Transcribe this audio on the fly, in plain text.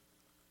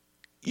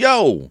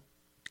Yo,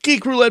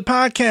 Geek Roulette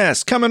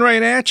Podcast coming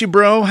right at you,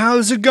 bro.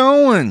 How's it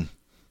going?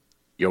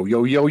 Yo,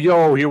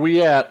 here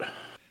we at.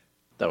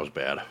 That was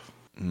bad.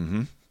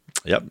 Mm-hmm.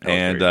 Yep.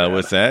 And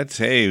with that,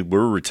 hey,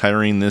 we're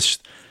retiring this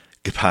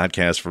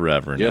podcast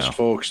forever now. Yes,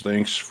 folks,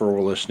 thanks for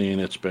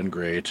listening. It's been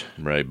great.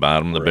 Right,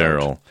 bottom of the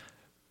barrel.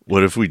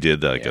 What if we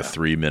did like a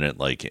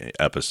 3-minute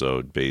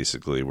episode,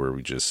 basically, where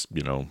we just,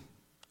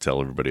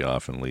 tell everybody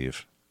off and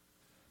leave?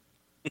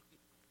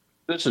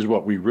 This is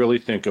what we really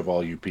think of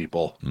all you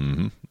people.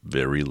 Mm-hmm.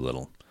 Very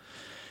little.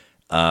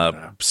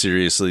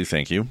 Seriously,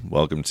 thank you.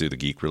 Welcome to the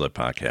Geek Roulette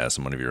Podcast.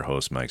 I'm one of your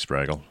hosts, Mike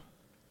Spraggle.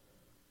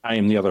 I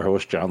am the other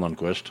host, John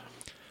Lundquist.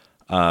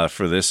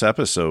 For this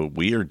episode,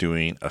 we are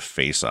doing a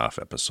face-off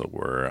episode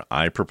where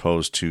I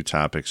propose 2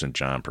 topics and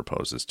John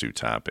proposes 2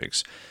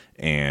 topics.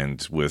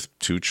 And with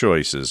 2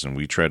 choices, and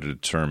we try to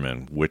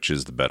determine which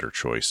is the better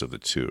choice of the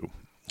 2.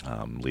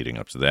 Leading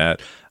up to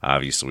that,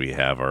 obviously we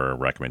have our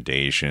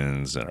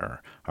recommendations and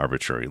our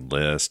arbitrary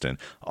list and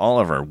all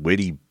of our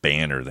witty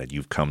banter that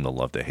you've come to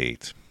love to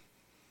hate.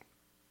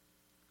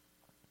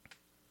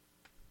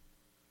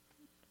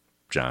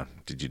 John,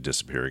 did you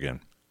disappear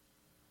again?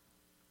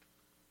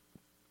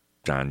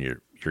 John,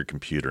 your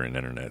computer and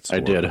internet's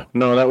horrible. I did.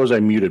 No, that was I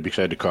muted because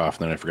I had to cough,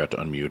 and then I forgot to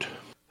unmute.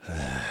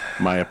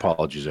 My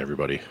apologies,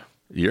 everybody.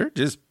 You're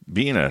just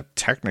being a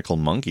technical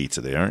monkey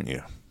today, aren't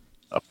you?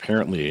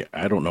 Apparently,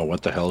 I don't know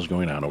what the hell is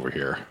going on over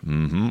here.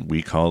 Mm-hmm.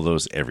 We call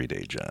those every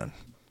day, John.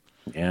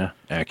 Yeah,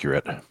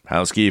 accurate.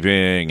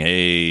 Housekeeping.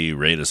 Hey,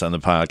 rate us on the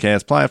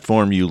podcast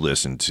platform you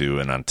listen to.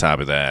 And on top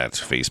of that,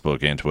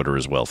 Facebook and Twitter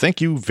as well.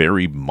 Thank you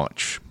very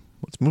much.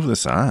 Let's move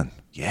this on.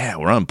 Yeah,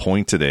 we're on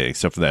point today,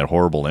 except for that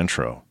horrible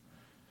intro.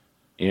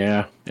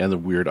 Yeah, and the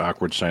weird,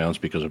 awkward silence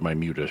because of my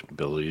mute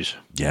abilities.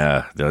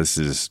 Yeah, this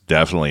is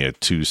definitely a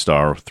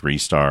 2-star,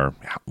 3-star.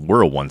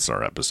 We're a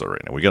 1-star episode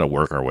right now. We got to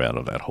work our way out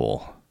of that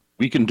hole.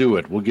 We can do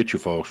it. We'll get you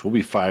folks. We'll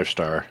be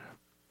 5-star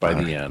by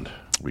the end.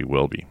 We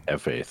will be.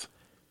 Have faith.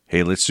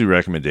 Hey, let's do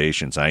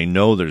recommendations. I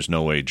know there's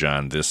no way,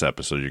 John, this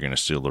episode you're going to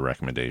steal the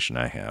recommendation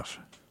I have.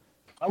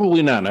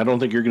 Probably not. I don't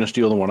think you're going to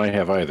steal the one I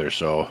have either.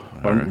 So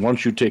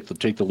once you take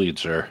the lead,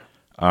 sir.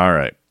 All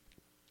right.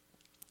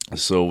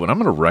 So what I'm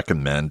going to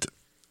recommend,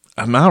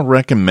 I'm not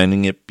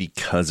recommending it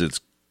because it's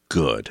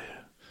good.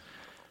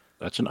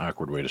 That's an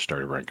awkward way to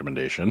start a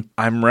recommendation.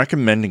 I'm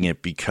recommending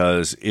it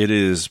because it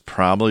is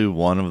probably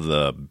one of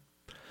the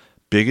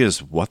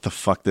biggest what the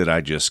fuck did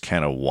I just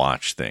kind of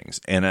watch things.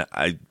 And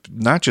I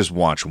not just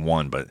watch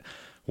one, but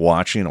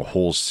watching a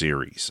whole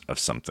series of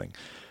something.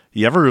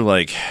 You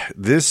ever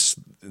this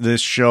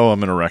show I'm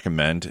going to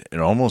recommend,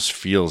 it almost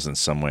feels in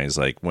some ways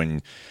like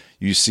when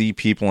you see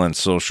people on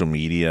social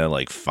media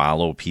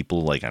follow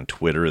people on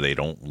Twitter they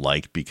don't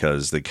like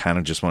because they kind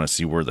of just want to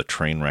see where the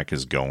train wreck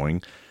is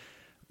going.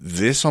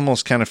 This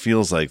almost kind of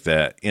feels like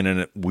that in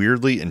a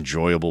weirdly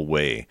enjoyable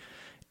way.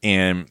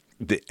 And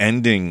the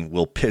ending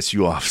will piss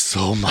you off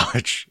so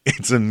much.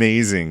 It's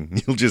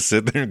amazing. You'll just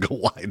sit there and go,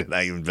 why did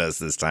I invest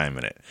this time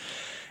in it?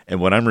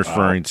 And what I'm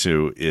referring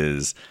to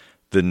is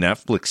the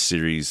Netflix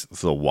series,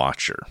 The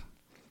Watcher.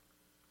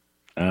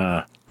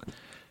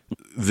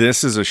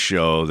 This is a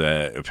show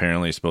that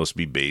apparently is supposed to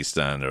be based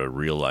on a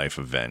real-life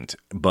event,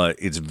 but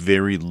it's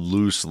very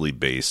loosely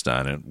based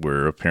on it,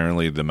 where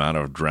apparently the amount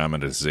of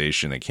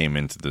dramatization that came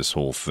into this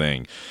whole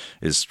thing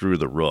is through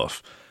the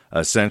roof.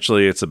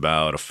 Essentially, it's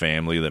about a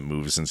family that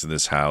moves into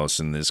this house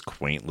in this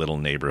quaint little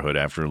neighborhood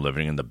after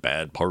living in the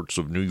bad parts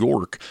of New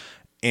York,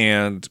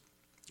 and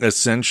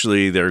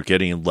essentially they're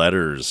getting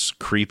letters,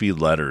 creepy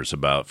letters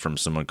from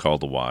someone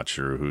called The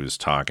Watcher who's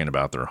talking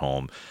about their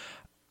home.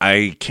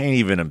 I can't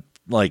even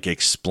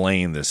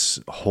explain this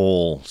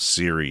whole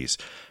series,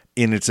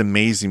 and it's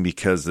amazing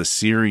because the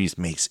series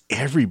makes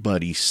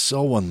everybody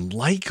so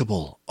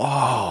unlikable.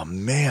 Oh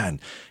man,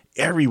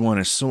 everyone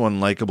is so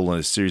unlikable in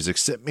this series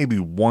except maybe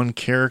one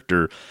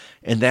character,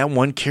 and that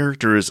one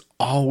character is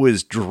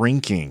always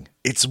drinking.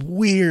 It's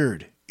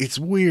weird.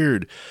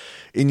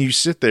 And you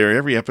sit there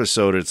every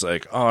episode, it's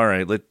like, all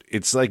right,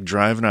 it's like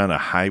driving on a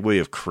highway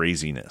of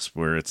craziness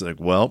where it's like,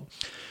 well,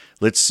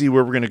 let's see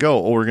where we're going to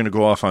go. Oh, we're going to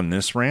go off on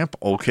this ramp.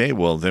 Okay,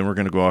 well, then we're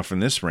going to go off on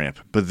this ramp.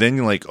 But then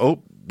you're like,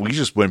 oh, we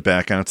just went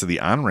back onto the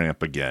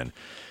on-ramp again.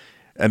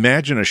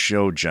 Imagine a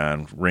show,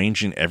 John,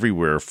 ranging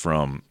everywhere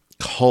from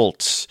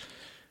cults,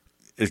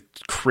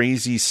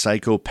 crazy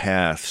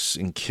psychopaths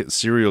and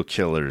serial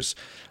killers,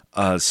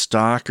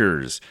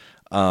 stalkers,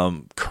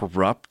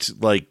 corrupt,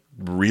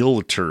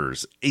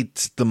 realtors.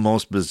 It's the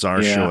most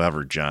bizarre show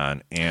ever,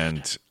 John.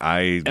 And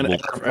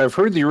I've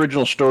heard the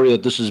original story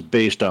that this is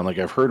based on.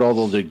 I've heard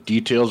all the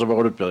details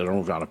about it, but I don't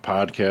know if on a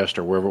podcast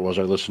or wherever it was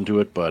I listened to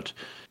it.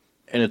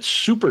 And it's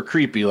super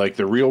creepy,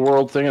 the real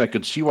world thing. I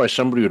could see why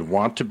somebody would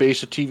want to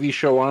base a TV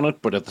show on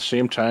it, but at the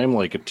same time,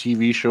 a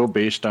TV show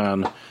based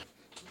on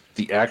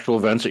the actual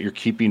events that you're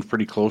keeping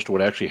pretty close to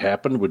what actually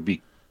happened would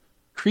be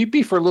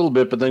creepy for a little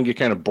bit, but then get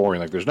kind of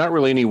boring. There's not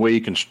really any way you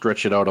can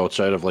stretch it out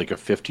outside of a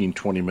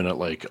 15-20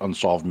 minute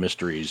unsolved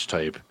mysteries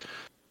type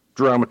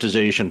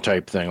dramatization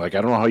type thing. Like,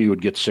 I don't know how you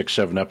would get 6,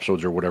 7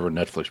 episodes or whatever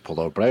Netflix pulled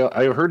out, but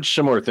I heard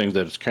similar things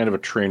that it's kind of a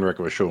train wreck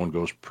of a show and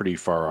goes pretty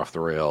far off the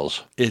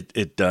rails.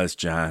 It does,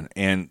 John.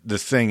 And the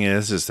thing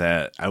is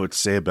that I would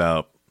say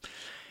about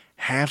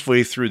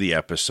halfway through the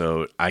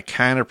episode, I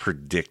kind of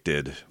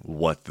predicted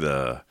what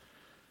the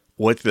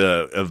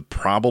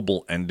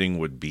probable ending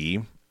would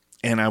be,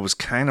 and I was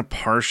kind of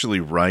partially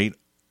right.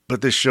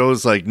 But the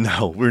show's like,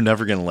 no, we're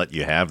never going to let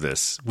you have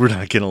this. We're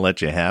not going to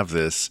let you have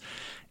this.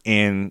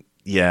 And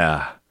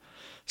yeah,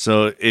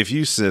 so if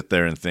you sit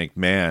there and think,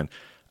 man,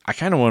 I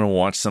kind of want to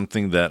watch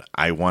something that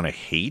I want to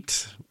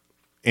hate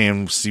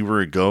and see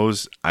where it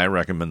goes, I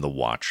recommend The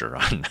Watcher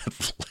on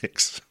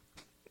Netflix.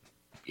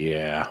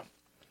 Yeah.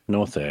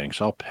 No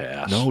thanks. I'll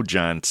pass. No,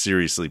 John,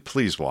 seriously,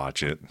 please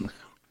watch it.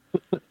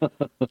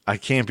 I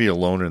can't be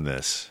alone in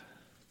this.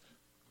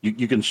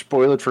 You can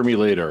spoil it for me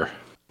later.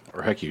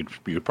 Or heck, you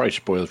could probably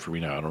spoil it for me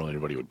now. I don't know if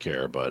anybody would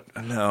care, but...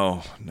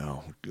 No.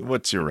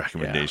 What's your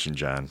recommendation,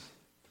 John?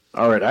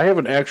 All right, I have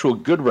an actual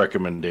good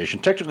recommendation.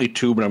 Technically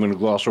two, but I'm going to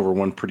gloss over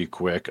one pretty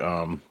quick.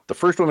 The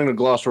first one I'm going to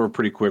gloss over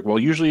pretty quick. Well,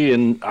 usually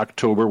in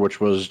October, which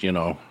was,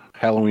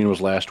 Halloween was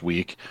last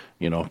week,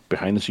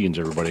 behind the scenes,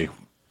 everybody.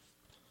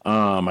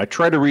 I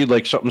try to read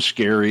like something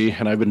scary,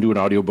 and I've been doing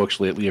audiobooks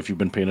lately. If you've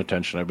been paying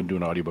attention, I've been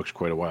doing audiobooks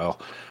quite a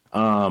while.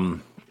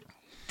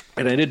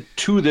 And I did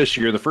 2 this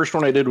year. The first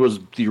one I did was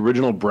the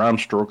original Bram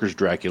Stoker's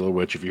Dracula,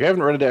 which if you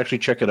haven't read it, actually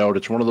check it out.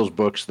 It's one of those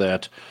books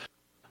that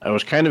I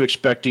was kind of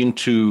expecting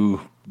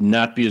to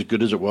not be as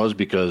good as it was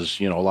because,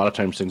 a lot of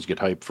times things get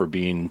hyped for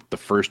being the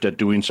first at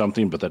doing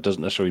something, but that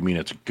doesn't necessarily mean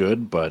it's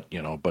good. But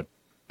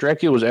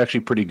Dracula was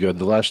actually pretty good.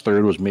 The last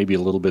third was maybe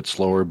a little bit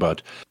slower,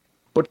 but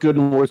good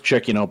and worth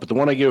checking out. But the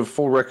one I give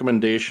full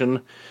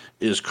recommendation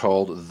is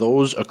called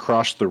Those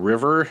Across the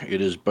River. It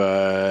is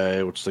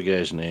by, what's the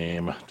guy's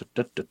name?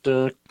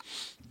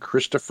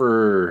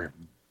 Christopher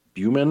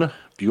Buehlman.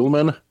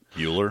 Bueller.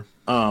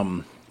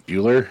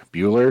 Bueller.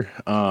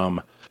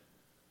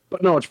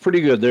 But no, it's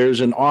pretty good. There's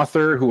an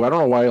author who, I don't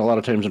know why a lot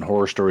of times in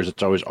horror stories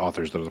it's always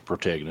authors that are the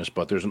protagonists,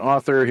 but there's an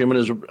author, him and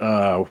his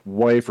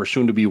wife or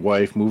soon-to-be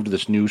wife moved to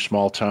this new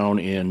small town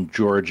in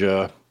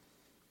Georgia.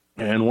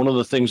 And one of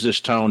the things this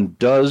town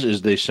does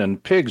is they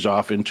send pigs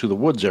off into the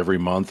woods every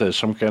month as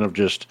some kind of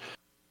it's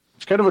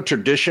kind of a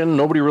tradition.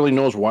 Nobody really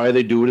knows why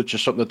they do it. It's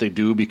just something that they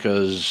do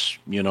because,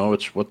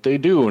 it's what they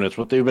do and it's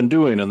what they've been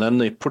doing. And then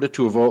they put it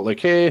to a vote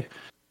like, hey,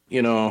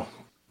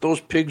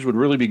 those pigs would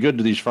really be good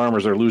to these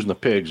farmers that are losing the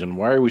pigs. And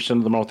why are we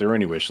sending them out there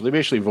anyway? So they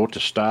basically vote to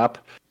stop.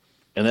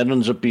 And that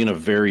ends up being a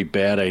very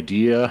bad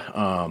idea.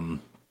 And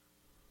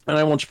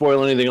I won't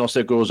spoil anything else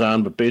that goes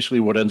on, but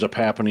basically what ends up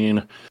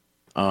happening,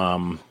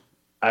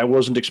 I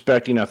wasn't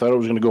expecting. I thought it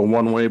was going to go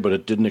one way, but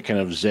it didn't. It kind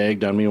of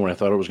zagged on me when I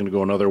thought it was going to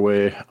go another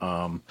way.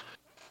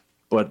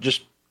 But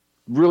just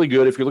really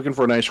good. If you're looking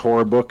for a nice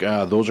horror book,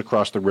 Those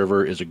Across the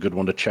River is a good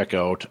one to check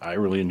out. I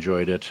really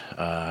enjoyed it.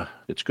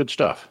 It's good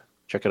stuff.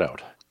 Check it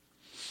out.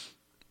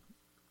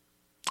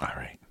 All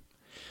right.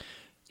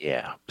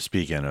 Yeah.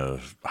 Speaking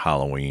of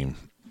Halloween,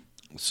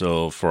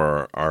 so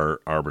for our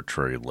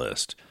arbitrary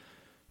list,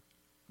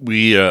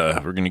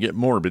 we're going to get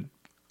morbid.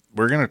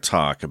 We're going to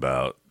talk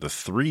about the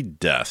 3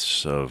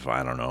 deaths of,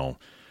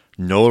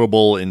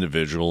 notable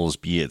individuals,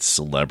 be it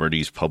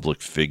celebrities,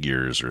 public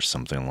figures, or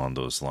something along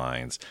those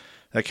lines.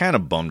 That kind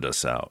of bummed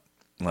us out.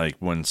 Like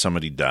when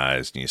somebody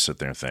dies and you sit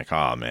there and think,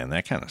 oh man,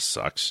 that kind of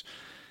sucks.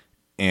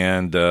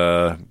 And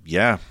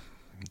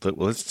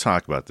let's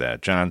talk about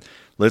that. John,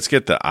 let's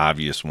get the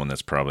obvious one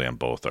that's probably on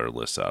both our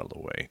lists out of the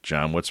way.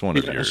 John, what's one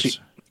of yours?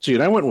 See,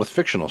 and I went with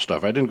fictional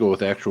stuff. I didn't go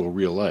with actual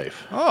real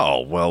life.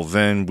 Oh, well,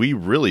 then we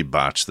really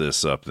botched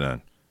this up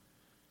then.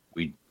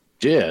 We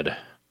did.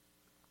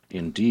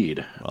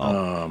 Indeed.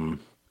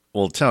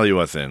 Well, tell you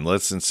what then.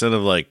 Let's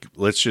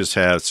just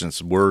have,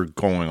 since we're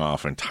going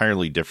off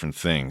entirely different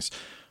things,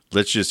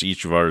 let's just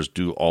each of ours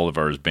do all of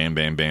ours bam,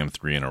 bam, bam,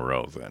 3 in a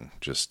row then.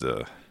 Just,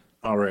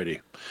 Alrighty.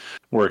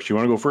 Works. You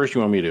want to go first?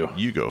 You want me to?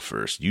 You go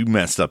first. You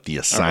messed up the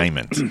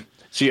assignment. Right.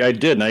 See, I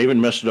did, and I even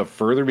messed it up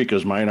further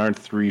because mine aren't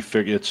 3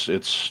 figures.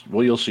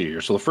 Well, you'll see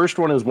here. So the first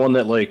one is one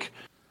that,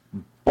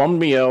 bummed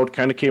me out,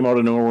 kind of came out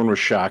of nowhere and was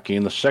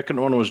shocking. The second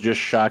one was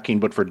just shocking,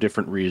 but for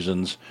different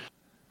reasons.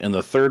 And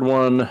the third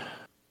one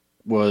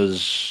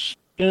was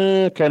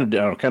kind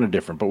of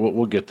different, but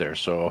we'll get there.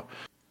 So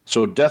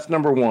death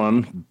number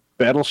 1,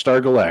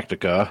 Battlestar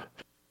Galactica.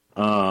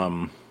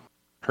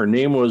 Her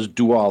name was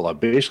Duala.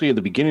 Basically, at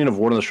the beginning of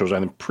one of the shows,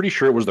 I'm pretty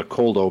sure it was the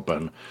cold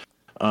open.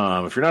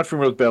 If you're not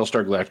familiar with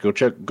Battlestar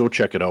Galactica, go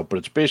check it out. But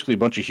it's basically a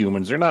bunch of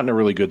humans. They're not in a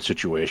really good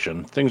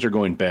situation. Things are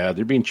going bad.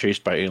 They're being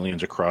chased by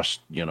aliens across,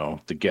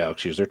 the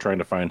galaxies. They're trying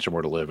to find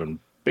somewhere to live and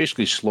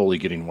basically slowly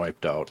getting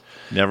wiped out.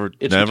 Never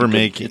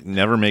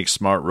make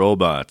smart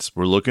robots.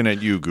 We're looking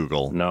at you,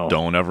 Google. No,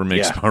 don't ever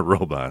make smart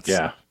robots.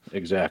 Yeah,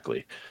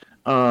 exactly.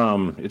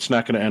 It's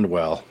not going to end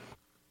well.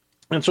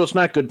 And so it's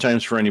not good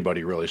times for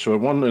anybody, really. So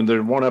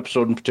there's one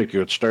episode in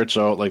particular, it starts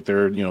out like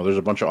there's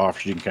a bunch of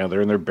officers,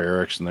 they're in their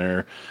barracks and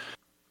they're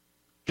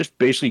just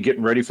basically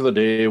getting ready for the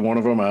day. One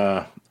of them,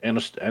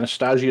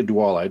 Anastasia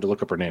Duval. I had to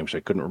look up her name because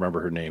I couldn't remember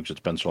her names. It's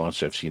been so long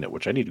since I've seen it,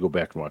 which I need to go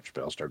back and watch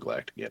Battlestar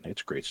Galactica again.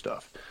 It's great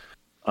stuff.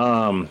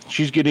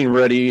 She's getting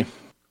ready,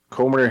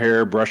 combing her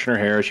hair, brushing her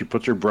hair. She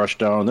puts her brush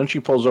down, then she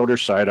pulls out her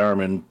sidearm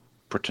and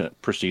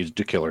proceeds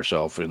to kill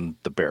herself in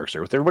the barracks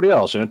there with everybody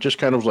else. And it just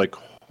kind of like,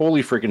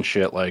 holy freaking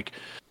shit! Like,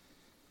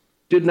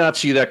 did not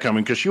see that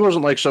coming because she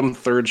wasn't like some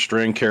third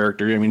string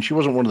character. I mean, she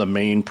wasn't one of the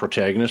main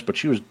protagonists, but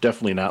she was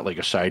definitely not like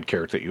a side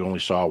character that you only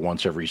saw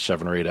once every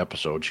 7 or 8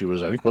 episodes. She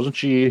was, I think, wasn't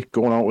she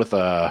going out with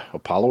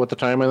Apollo at the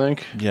time? I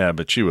think. Yeah,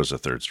 but she was a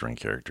third string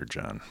character,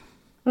 John.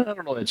 I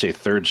don't know. I'd say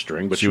third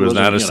string, but she was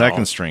not a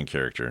second string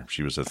character.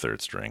 She was a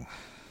third string.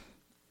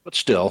 But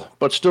still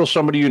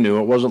somebody you knew.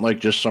 It wasn't like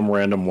just some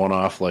random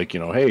one-off, like,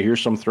 hey,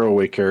 here's some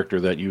throwaway character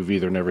that you've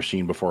either never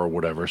seen before or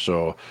whatever.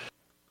 So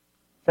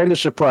kind of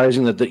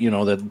surprising that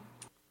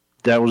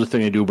that was the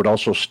thing they do, but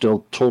also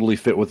still totally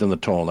fit within the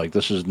tone. Like,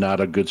 this is not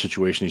a good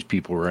situation these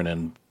people were in,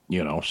 and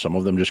some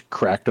of them just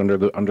cracked under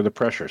the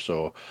pressure.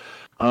 So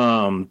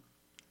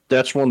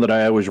that's one that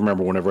I always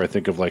remember whenever I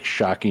think of like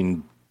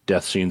shocking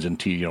death scenes in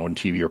TV, in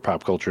TV or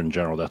pop culture in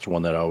general. That's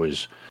one that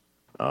always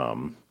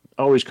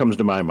comes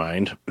to my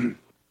mind.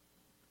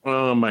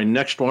 My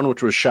next one,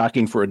 which was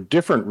shocking for a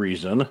different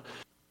reason,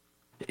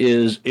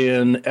 is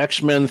in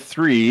X-Men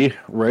 3,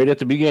 right at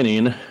the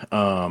beginning.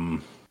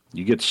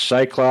 You get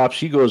Cyclops.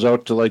 He goes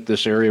out to like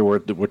this area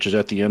which is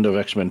at the end of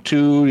X-Men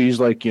 2. He's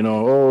like,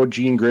 oh,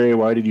 Jean Grey,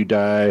 why did you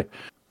die?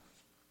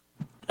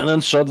 And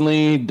then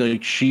suddenly,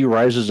 like, she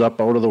rises up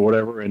out of the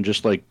whatever and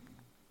just like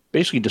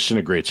basically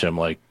disintegrates him,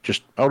 like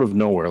just out of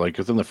nowhere, like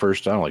within the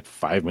first,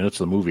 5 minutes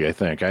of the movie, I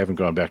think. I haven't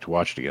gone back to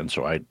watch it again,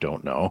 so I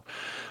don't know.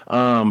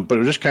 But it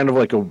was just kind of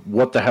like a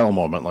what the hell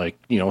moment. Like,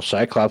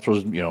 Cyclops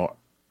was,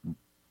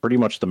 pretty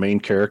much the main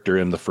character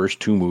in the first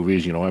 2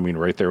 movies,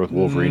 right there with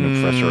Wolverine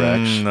and Professor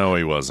X. No,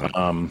 he wasn't.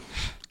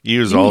 He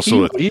was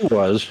he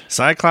was.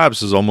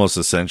 Cyclops is almost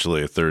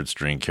essentially a third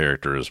string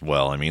character as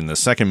well. I mean, the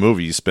second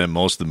movie, he spent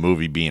most of the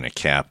movie being a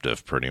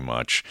captive, pretty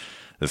much.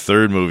 The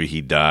third movie, he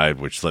died,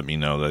 which let me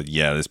know that,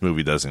 yeah, this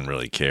movie doesn't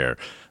really care.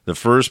 The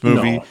first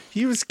movie,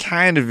 He was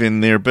kind of in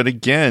there, but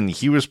again,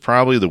 he was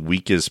probably the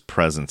weakest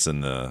presence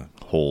in the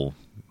whole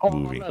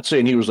movie. I'm not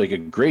saying he was like a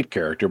great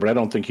character, but I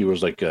don't think he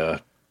was like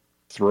a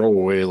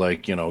throwaway,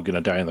 like, going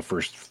to die in the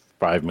first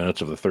 5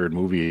 minutes of the third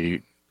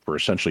movie for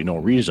essentially no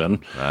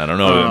reason. I don't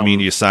know. I mean,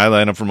 you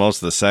sideline him for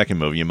most of the second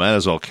movie. You might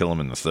as well kill him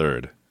in the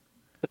third.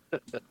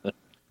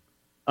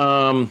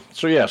 So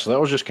that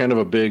was just kind of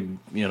a big,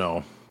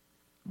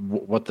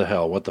 what the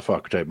hell, what the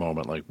fuck type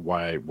moment. Like,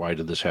 why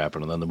did this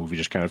happen? And then the movie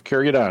just kind of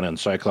carried on, and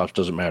Cyclops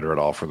doesn't matter at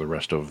all for the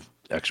rest of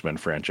X-Men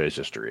franchise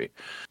history.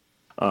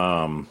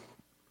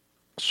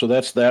 So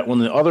that's that one.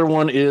 The other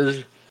one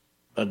is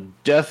a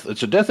death.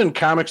 It's a death in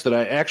comics that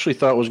I actually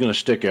thought was going to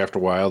stick after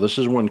a while. This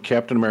is when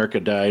Captain America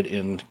died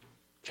in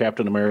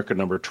Captain America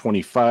number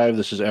 25.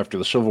 This is after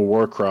the Civil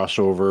War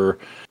crossover.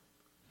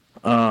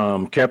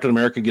 Captain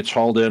America gets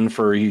hauled in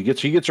he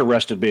gets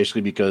arrested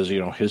basically because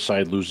his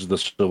side loses the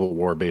Civil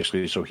War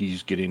basically, so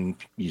he's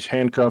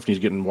handcuffed, he's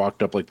getting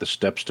walked up like the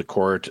steps to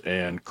court,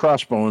 and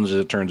Crossbones,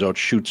 as it turns out,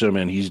 shoots him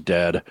and he's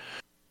dead.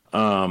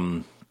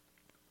 And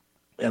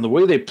the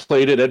way they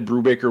played it, Ed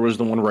Brubaker was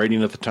the one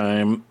writing at the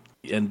time,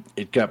 and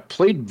it got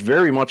played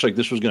very much like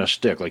this was going to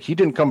stick. Like, he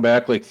didn't come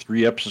back like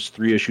 3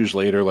 issues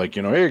later, like,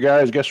 hey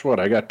guys, guess what?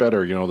 I got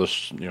better.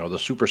 The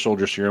super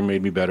soldier serum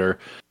made me better.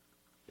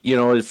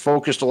 It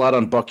focused a lot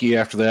on Bucky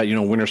after that,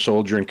 Winter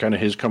Soldier, and kind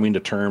of his coming to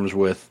terms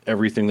with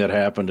everything that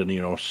happened.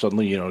 And,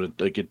 suddenly,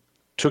 like, it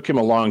took him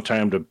a long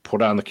time to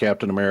put on the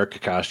Captain America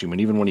costume. And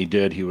even when he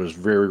did, he was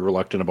very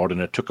reluctant about it.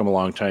 And it took him a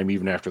long time,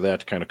 even after that,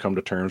 to kind of come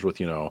to terms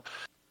with,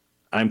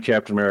 I'm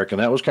Captain America.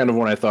 And that was kind of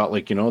when I thought,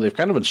 like, they've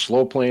kind of been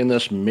slow playing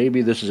this.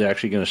 Maybe this is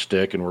actually going to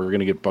stick, and we're going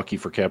to get Bucky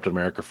for Captain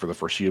America for the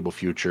foreseeable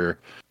future.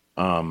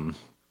 And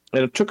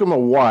it took him a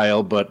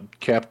while, but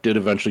Cap did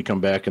eventually come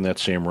back in that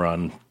same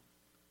run,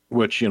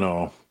 which,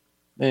 not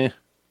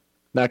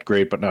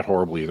great, but not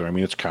horrible either. I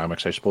mean, it's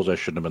comics. I suppose I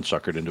shouldn't have been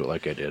suckered into it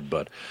like I did,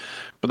 but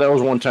that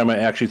was one time I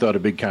actually thought a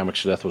big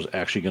comics death was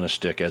actually going to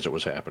stick as it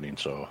was happening.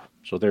 So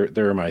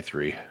there are my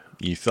 3.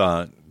 You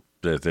thought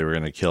that they were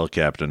going to kill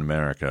Captain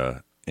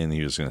America and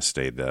he was going to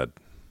stay dead.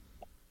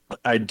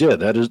 I did.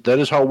 That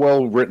is how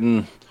well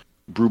written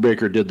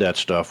Brubaker did that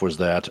stuff, was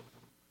that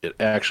it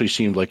actually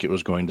seemed like it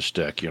was going to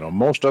stick.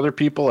 Most other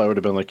people, I would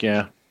have been like,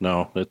 yeah,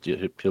 no,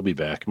 he'll be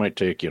back. It might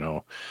take,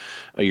 a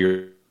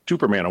year,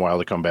 Superman a while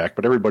to come back,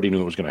 but everybody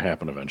knew it was going to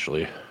happen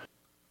eventually.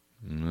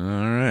 All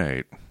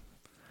right.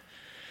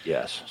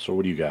 Yes. So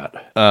what do you got?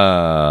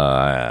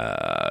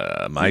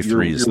 My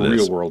 3 is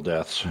this. Real world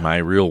deaths. My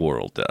real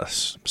world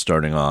deaths.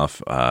 Starting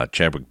off,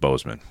 Chadwick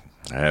Boseman.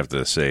 I have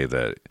to say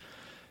that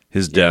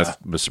his death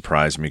was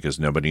surprised me because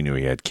nobody knew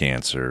he had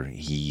cancer.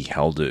 He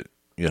held it,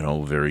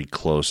 very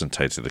close and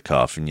tight to the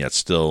cuff, and yet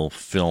still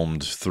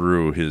filmed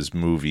through his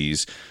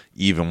movies,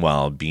 even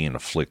while being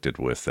afflicted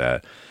with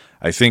that.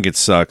 I think it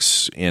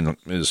sucks and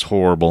is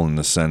horrible in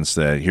the sense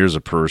that here's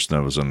a person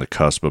that was on the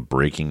cusp of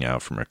breaking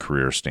out from a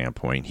career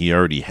standpoint. He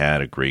already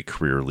had a great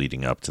career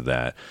leading up to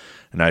that,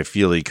 and I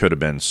feel he could have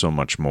been so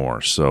much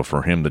more. So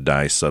for him to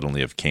die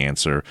suddenly of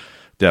cancer,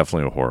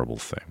 definitely a horrible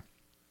thing.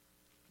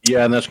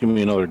 Yeah, and that's going to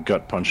be another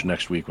gut punch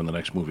next week when the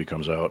next movie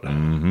comes out.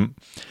 Mm-hmm.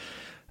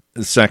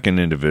 The second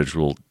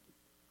individual,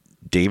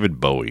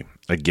 David Bowie.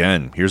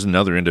 Again, here's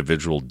another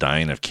individual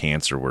dying of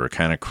cancer where it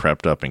kind of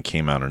crept up and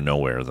came out of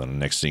nowhere. Then the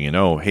next thing you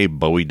know, hey,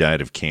 Bowie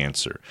died of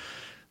cancer.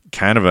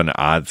 Kind of an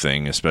odd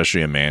thing,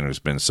 especially a man who's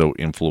been so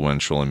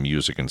influential in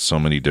music in so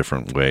many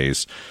different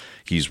ways.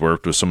 He's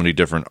worked with so many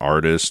different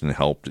artists and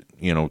helped,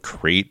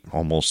 create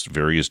almost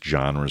various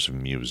genres of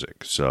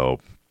music. So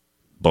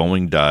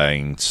Bowie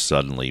dying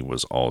suddenly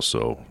was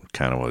also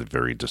kind of a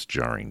very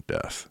disjarring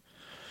death.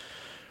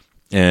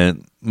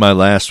 And my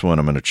last one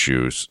I'm going to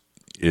choose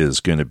is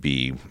going to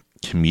be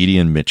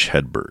comedian Mitch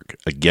Hedberg.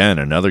 Again,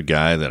 another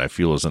guy that I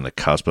feel is on the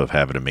cusp of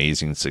having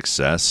amazing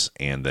success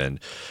and then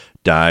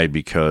died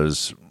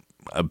because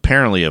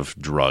apparently of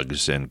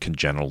drugs and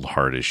congenital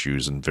heart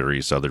issues and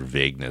various other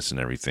vagueness and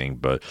everything.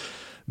 But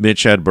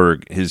Mitch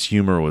Hedberg, his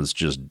humor was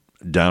just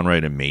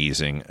downright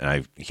amazing.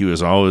 He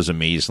was always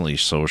amazingly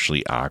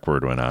socially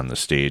awkward when on the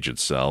stage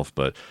itself.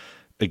 But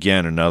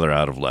again, another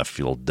out of left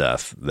field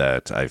death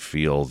that I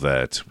feel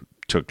that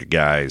took a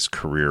guy's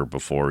career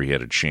before he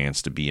had a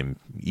chance to be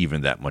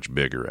even that much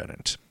bigger at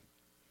it.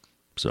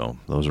 So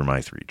those are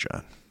my three,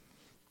 John.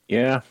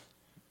 Yeah,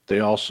 they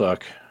all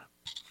suck.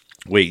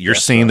 Wait, you're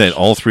saying that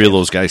all three of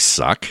those guys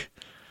suck?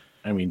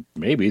 I mean,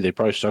 maybe they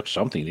probably suck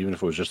something, even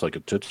if it was just like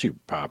a Tootsie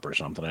Pop or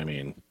something. I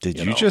mean, did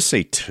you just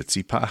say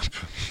Tootsie Pop?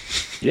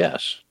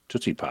 Yes,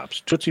 Tootsie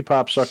Pops. Tootsie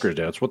Pop suckers,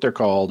 that's what they're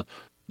called.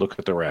 Look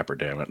at the rapper,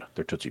 damn it.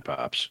 They're Tootsie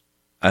Pops.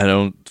 I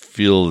don't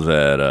feel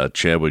that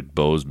Chadwick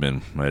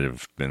Boseman might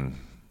have been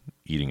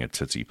eating a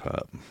Tootsie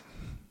Pop.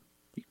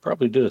 He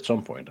probably did at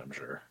some point, I'm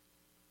sure.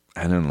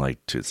 I didn't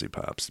like Tootsie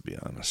Pops, to be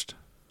honest.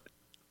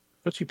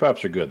 Tootsie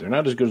Pops are good. They're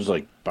not as good as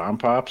like Bomb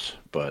Pops,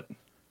 but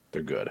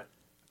they're good.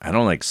 I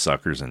don't like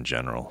suckers in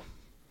general.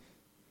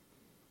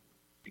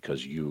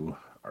 Because you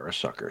are a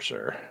sucker,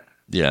 sir.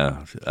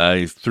 Yeah,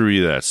 I threw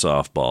you that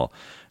softball.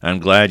 I'm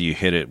glad you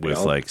hit it with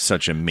like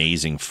such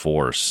amazing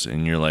force,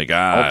 and you're like,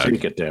 I'll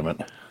take it, damn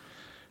it.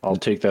 I'll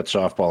take that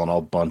softball and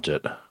I'll bunt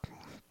it.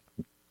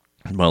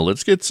 Well,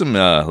 let's get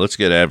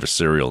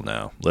adversarial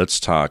now. Let's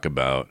talk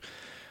about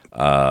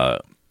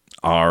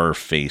our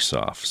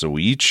face-off. So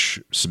we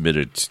each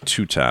submitted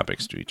 2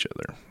 topics to each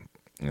other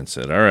and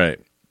said, all right,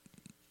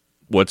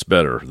 what's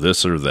better,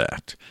 this or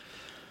that?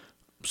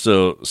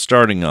 So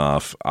starting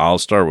off, I'll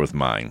start with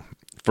mine.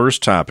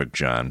 First topic,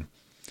 John.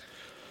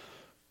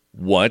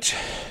 What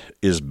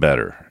is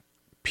better,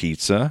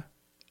 pizza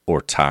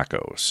or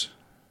tacos?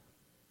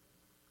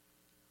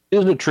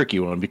 This is a tricky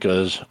one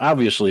because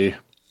obviously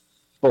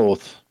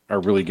both are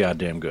really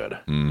goddamn good.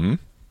 Mm-hmm.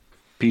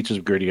 Pizza's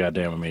pretty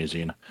goddamn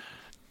amazing.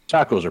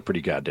 Tacos are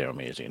pretty goddamn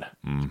amazing.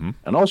 Mm-hmm.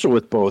 And also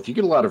with both, you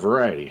get a lot of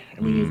variety. I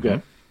mean, you've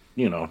got,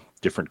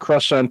 different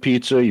crusts on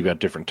pizza. You've got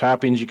different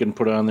toppings you can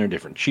put on there,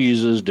 different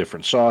cheeses,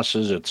 different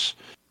sauces. It's,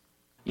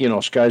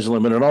 sky's the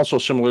limit. And also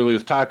similarly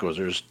with tacos,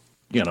 there's,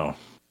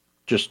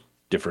 just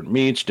different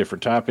meats,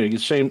 different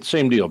toppings.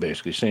 Same deal,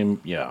 basically. Same,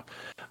 yeah.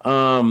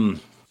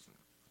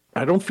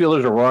 I don't feel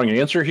there's a wrong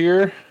answer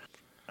here.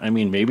 I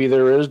mean, maybe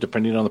there is,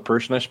 depending on the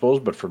person, I suppose.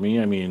 But for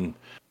me, I mean,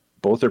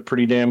 both are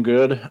pretty damn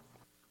good.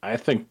 I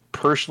think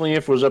personally,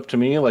 if it was up to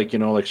me, like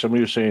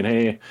somebody was saying,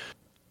 hey,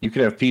 you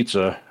can have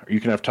pizza or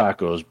you can have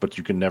tacos, but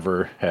you can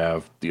never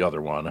have the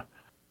other one.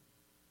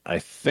 I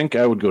think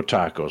I would go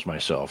tacos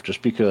myself,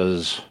 just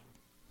because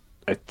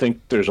I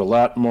think there's a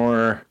lot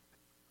more,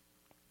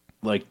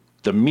 like,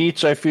 the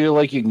meats I feel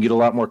like you can get a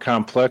lot more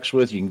complex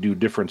with. You can do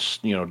different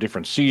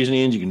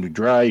seasonings. You can do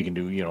dry. You can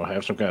do,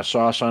 have some kind of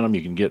sauce on them.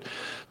 You can get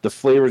the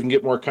flavors and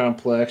get more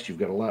complex. You've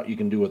got a lot you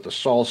can do with the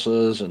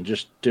salsas and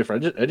just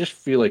different. I just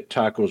feel like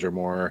tacos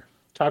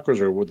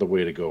are the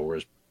way to go.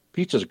 Whereas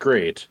pizza's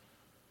great,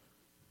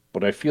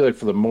 but I feel like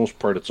for the most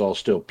part, it's all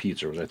still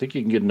pizza. I think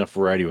you can get enough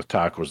variety with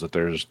tacos that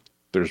there's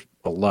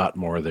a lot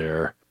more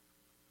there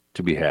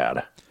to be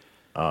had.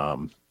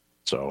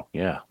 So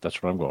yeah,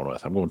 that's what I'm going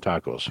with. I'm going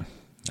tacos.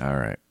 All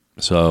right.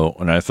 So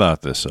when I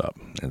thought this up,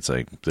 it's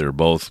like they're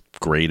both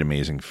great,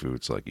 amazing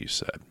foods, like you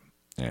said.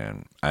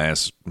 And I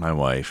asked my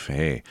wife,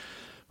 hey,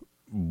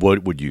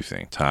 what would you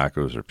think,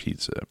 tacos or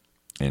pizza?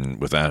 And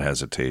without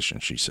hesitation,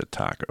 she said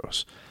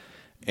tacos.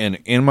 And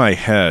in my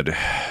head,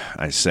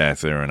 I sat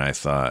there and I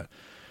thought,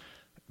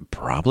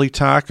 probably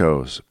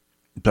tacos.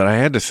 But I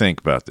had to think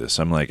about this.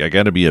 I'm like, I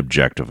got to be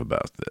objective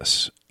about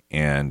this.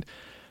 And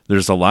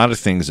there's a lot of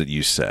things that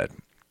you said.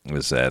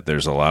 Is that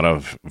there's a lot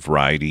of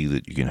variety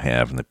that you can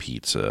have in the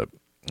pizza,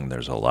 and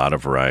there's a lot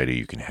of variety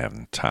you can have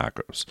in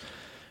tacos.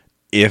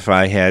 If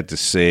I had to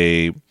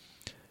say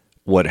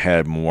what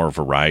had more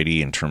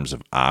variety in terms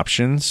of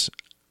options,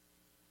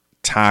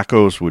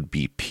 tacos would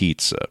be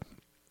pizza.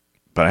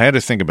 But I had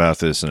to think about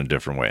this in a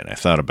different way, and I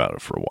thought about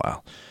it for a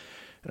while.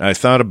 And I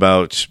thought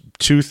about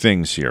 2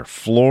 things here,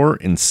 floor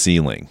and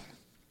ceiling.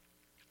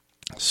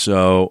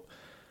 So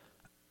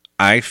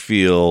I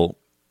feel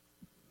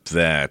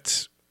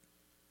that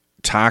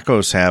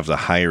tacos have the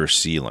higher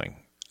ceiling.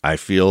 I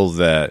feel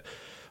that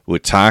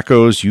with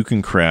tacos, you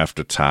can craft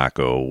a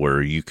taco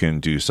where you can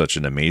do such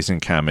an amazing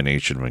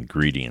combination of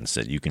ingredients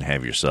that you can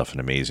have yourself an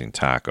amazing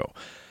taco.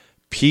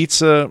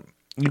 Pizza,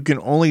 you can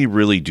only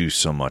really do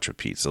so much with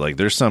pizza. Like,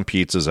 there's some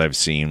pizzas I've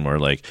seen where,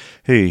 like,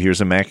 hey, here's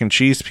a mac and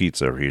cheese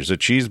pizza, or here's a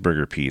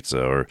cheeseburger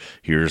pizza, or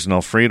here's an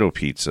Alfredo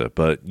pizza.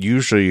 But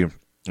usually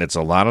it's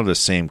a lot of the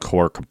same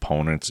core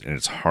components, and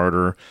it's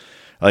harder.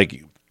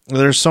 Like,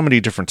 there's so many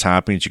different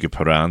toppings you could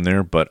put on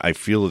there, but I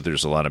feel that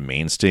there's a lot of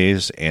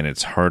mainstays, and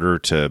it's harder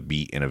to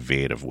be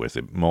innovative with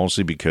it,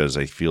 mostly because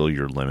I feel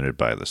you're limited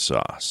by the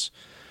sauce.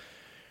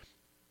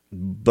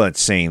 But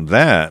saying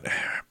that,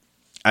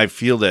 I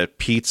feel that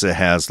pizza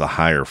has the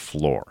higher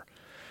floor.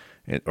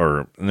 And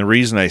the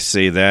reason I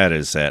say that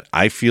is that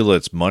I feel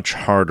it's much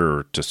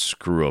harder to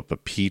screw up a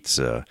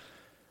pizza.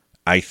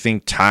 I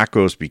think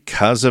tacos,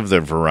 because of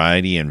the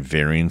variety and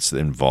variance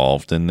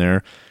involved in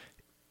there,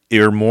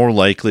 you're more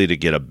likely to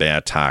get a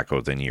bad taco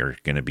than you're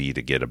going to be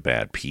to get a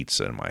bad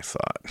pizza, in my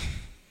thought.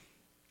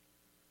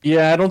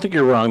 Yeah, I don't think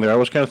you're wrong there. I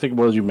was kind of thinking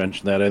about as you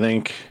mentioned that. I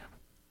think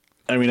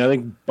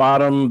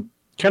bottom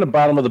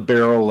of the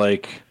barrel,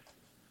 like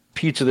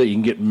pizza that you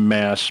can get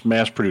mass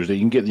produced, that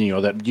you can get,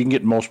 that you can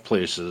get most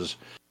places.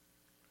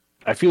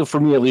 I feel for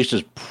me at least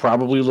is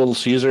probably Little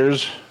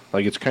Caesars.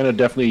 Like, it's kind of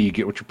definitely you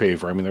get what you pay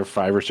for. I mean, they're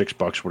 $5 or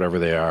 $6, whatever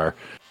they are.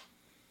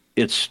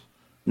 It's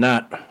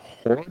not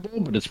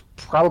horrible, but it's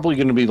probably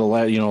going to be the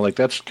last. Like,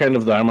 that's kind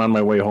of I'm on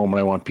my way home and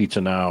I want pizza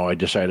now. I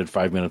decided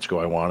 5 minutes ago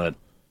I want it,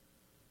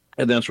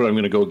 and that's what I'm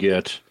going to go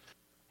get.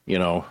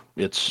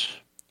 It's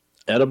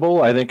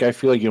edible. I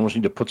feel like you almost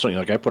need to put something,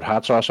 like I put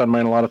hot sauce on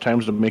mine a lot of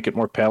times to make it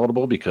more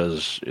palatable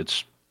because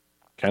it's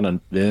kind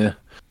of And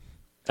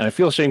I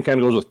feel the same kind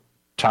of goes with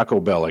Taco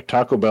Bell. Like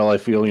Taco Bell, I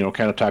feel,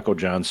 kind of Taco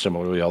John's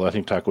similarly, although I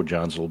think Taco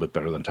John's a little bit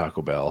better than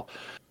Taco Bell.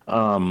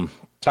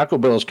 Taco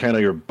Bell is kind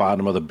of your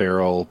bottom of the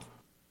barrel,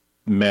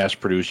 mass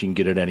produced. You can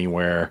get it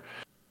anywhere.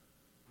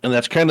 And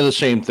that's kind of the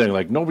same thing.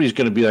 Like, nobody's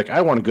going to be like,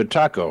 I want a good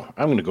taco,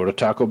 I'm going to go to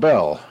Taco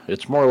Bell.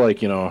 It's more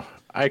like,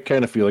 I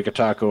kind of feel like a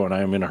taco and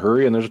I'm in a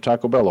hurry and there's a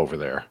Taco Bell over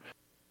there.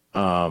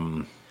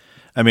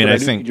 I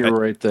think you're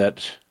right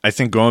that I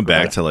think going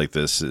back to like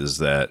this is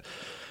that,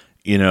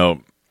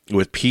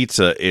 with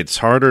pizza, it's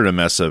harder to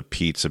mess up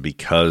pizza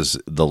because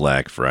the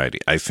lack of variety.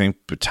 I think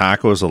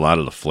tacos, a lot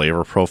of the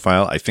flavor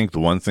profile. I think the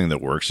one thing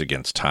that works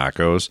against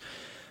tacos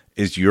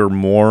is you're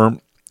more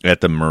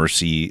at the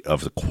mercy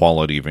of the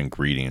quality of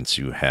ingredients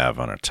you have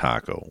on a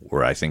taco.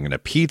 Where I think in a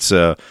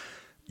pizza,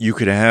 you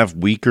could have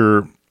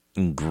weaker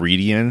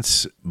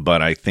ingredients,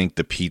 but I think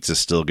the pizza's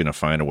still going to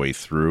find a way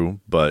through.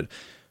 But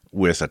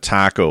with a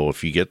taco,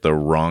 if you get the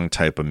wrong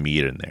type of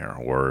meat in there,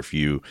 or if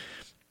you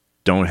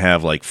don't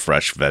have like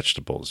fresh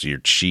vegetables, your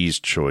cheese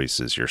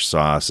choices, your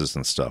sauces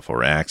and stuff,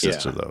 or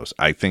access to those,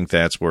 I think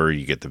that's where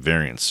you get the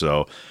variance.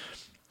 So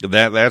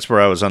that's where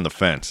I was on the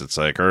fence. It's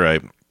like, all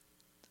right,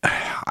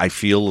 I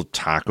feel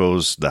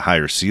tacos the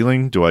higher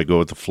ceiling. Do I go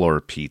with the floor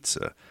of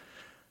pizza?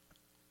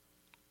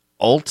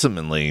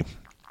 Ultimately,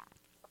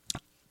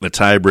 the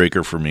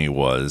tiebreaker for me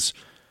was,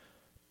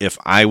 if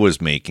I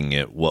was making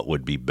it, what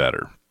would be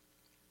better?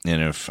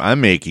 And if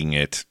I'm making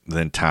it,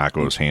 then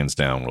tacos hands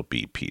down will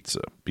beat pizza,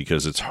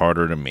 because it's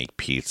harder to make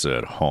pizza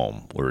at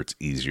home where it's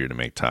easier to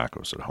make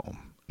tacos at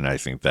home. And I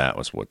think that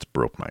was what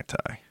broke my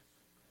tie.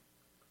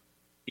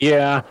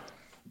 Yeah.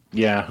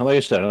 Like I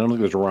said, I don't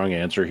think there's a wrong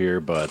answer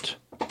here, but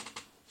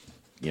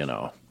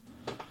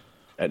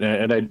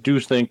and I do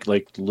think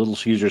like Little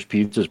Caesars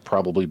pizza is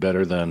probably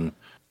better than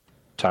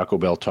Taco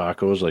Bell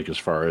tacos, like as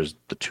far as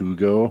the two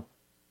go,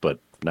 but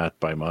not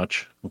by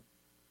much.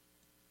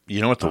 You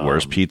know what the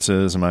worst pizza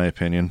is, in my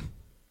opinion?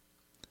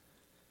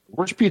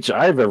 Worst pizza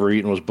I've ever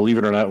eaten was, believe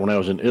it or not, when I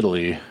was in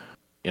Italy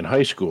in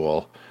high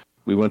school.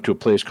 We went to a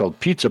place called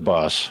Pizza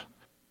Bus,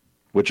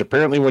 which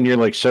apparently when you're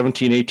like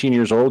 17, 18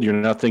 years old, you're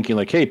not thinking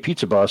like, hey,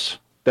 Pizza Bus,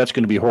 that's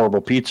going to be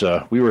horrible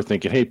pizza. We were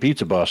thinking, hey,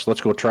 Pizza Bus,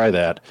 let's go try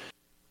that.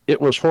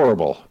 It was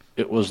horrible.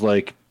 It was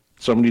like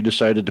somebody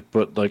decided to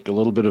put like a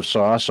little bit of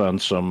sauce on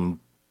some.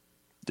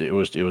 It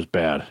was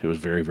bad. It was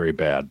very, very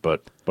bad.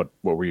 But what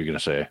were you going to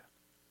say?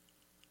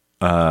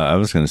 I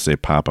was going to say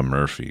Papa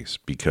Murphy's,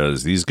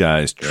 because these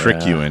guys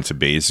trick you into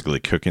basically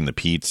cooking the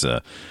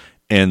pizza,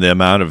 and the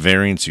amount of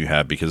variance you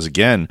have. Because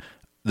again,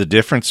 the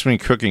difference between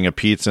cooking a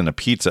pizza in a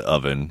pizza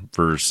oven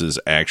versus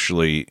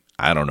actually,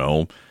 I don't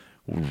know,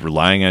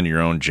 relying on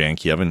your own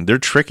janky oven, they're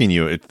tricking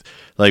you.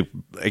 Like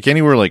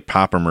anywhere like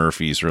Papa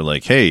Murphy's, or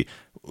like, hey,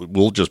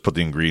 we'll just put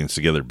the ingredients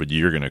together, but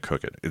you're going to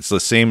cook it. It's the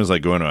same as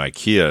like going to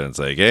IKEA and it's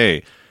like,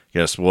 hey,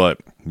 guess what?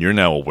 You're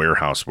now a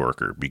warehouse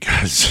worker,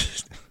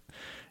 because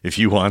if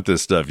you want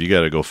this stuff, you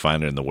got to go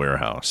find it in the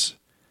warehouse.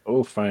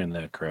 Oh, find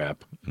that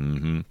crap.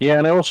 Mm-hmm. Yeah,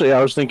 and I will say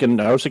I was thinking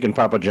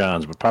Papa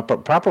John's, but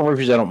Papa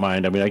Murphy's I don't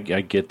mind. I mean,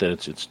 I get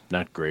that it's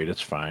not great.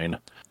 It's fine.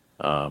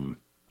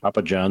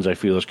 Papa John's I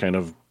feel is kind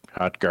of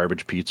hot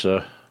garbage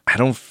pizza. I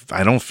don't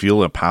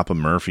feel that Papa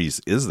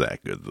Murphy's is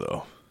that good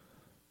though.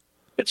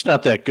 It's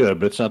not that good,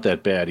 but it's not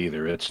that bad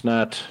either. It's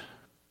not,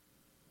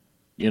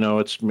 I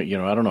don't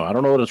know. I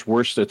don't know what it's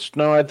worse.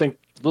 No, I think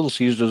Little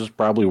Caesars is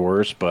probably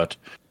worse, but,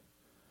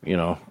 you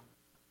know,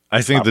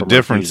 I think the Papa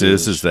difference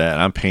Murphy's is that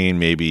I'm paying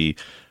maybe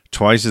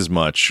twice as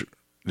much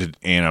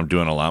and I'm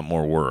doing a lot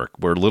more work.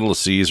 Where Little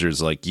Caesars,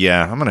 like,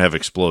 yeah, I'm going to have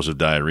explosive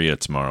diarrhea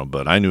tomorrow,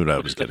 but I knew what I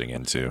was getting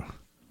into.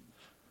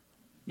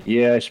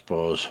 Yeah, I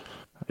suppose.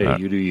 Hey,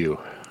 you do you.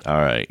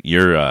 All right,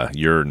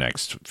 your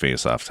next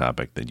face-off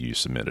topic that you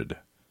submitted.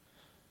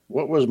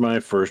 What was my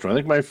first one? I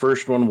think my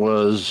first one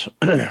was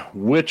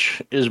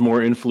which is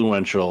more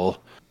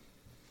influential?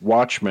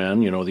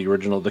 Watchmen, the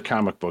original, the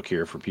comic book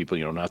here for people,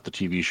 not the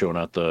TV show,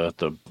 not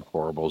the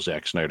horrible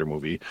Zack Snyder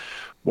movie.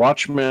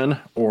 Watchmen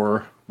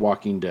or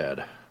Walking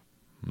Dead?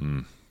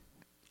 All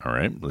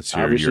right, let's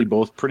hear Obviously,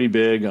 both pretty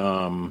big.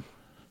 And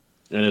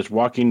it's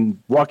Walking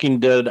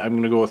Dead. I'm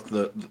going to go with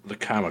the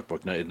comic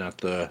book,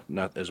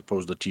 not as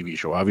opposed to the TV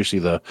show. Obviously,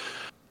 the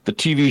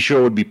TV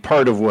show would be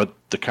part of what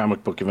the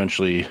comic book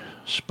eventually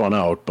spun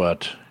out,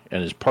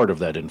 and is part of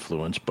that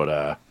influence.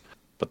 But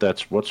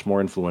that's what's more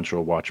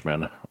influential,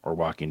 Watchmen or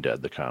Walking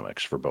Dead, the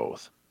comics for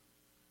both.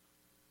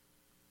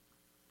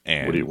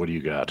 And what do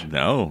you got?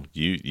 No,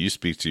 you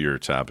speak to your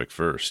topic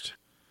first.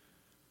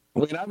 I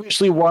mean,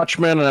 obviously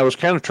Watchmen, and I was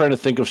kind of trying to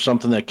think of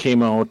something that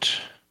came out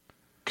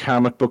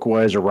comic book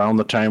wise around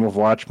the time of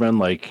Watchmen,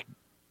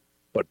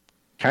 but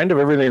kind of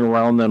everything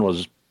around then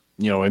was,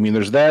 I mean,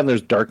 there's that, and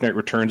there's Dark Knight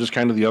Returns is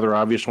kind of the other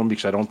obvious one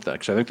because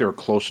I think they were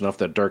close enough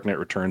that Dark Knight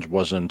Returns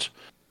wasn't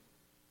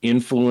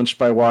influenced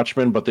by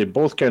Watchmen, but they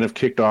both kind of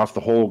kicked off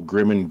the whole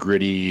grim and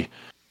gritty,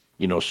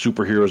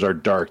 superheroes are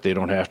dark. They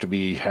don't have to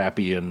be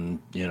happy and,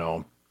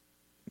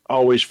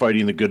 always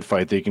fighting the good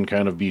fight. They can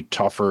kind of be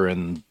tougher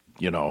and,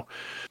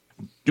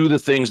 do the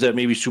things that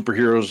maybe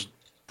superheroes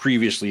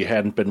previously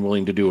hadn't been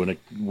willing to do, and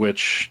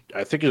which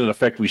I think is an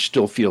effect we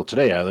still feel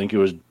today. I think it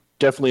was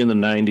definitely in the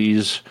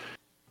 90s.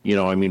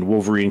 I mean,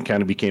 Wolverine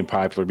kind of became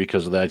popular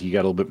because of that. You got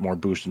a little bit more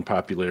boost in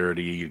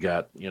popularity. You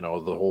got, the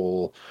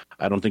whole,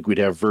 I don't think we'd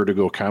have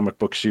Vertigo comic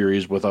book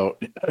series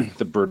without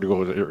the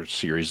Vertigo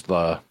series,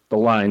 the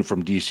line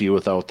from DC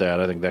without that.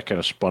 I think that kind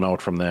of spun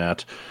out from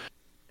that.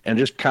 And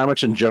just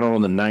comics in general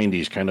in the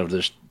 90s, kind of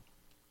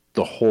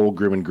the whole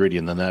grim and gritty.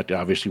 And then that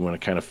obviously when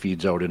it kind of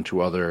feeds out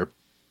into other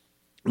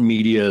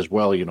media as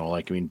well,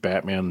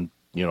 Batman,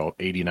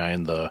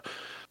 89, the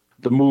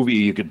movie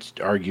you could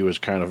argue is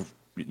kind of,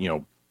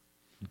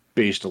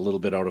 based a little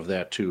bit out of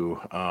that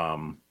too.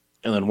 And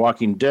then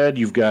Walking Dead,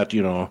 you've got,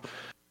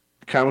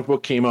 comic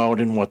book came out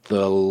in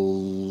the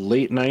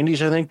late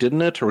 90s, I think,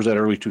 didn't it? Or was that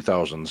early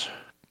 2000s?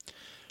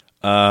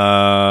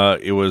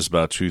 It was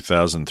about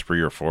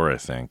 2003 or 4, I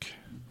think.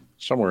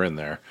 Somewhere in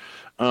there.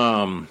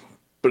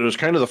 But it was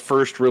kind of the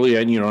first really,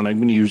 and I'm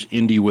going to use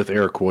indie with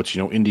air quotes,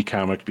 indie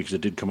comic because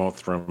it did come out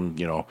from,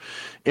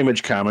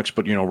 Image Comics,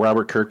 but,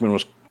 Robert Kirkman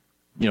was,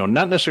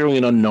 not necessarily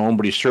an unknown,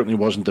 but he certainly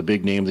wasn't the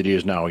big name that he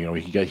is now.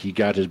 He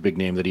got his big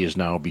name that he is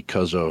now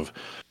because of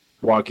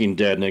Walking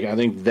Dead. And I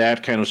think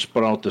that kind of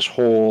spun out this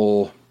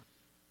whole,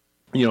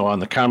 on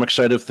the comic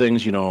side of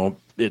things,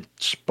 it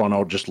spun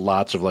out just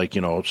lots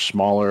of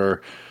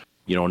smaller,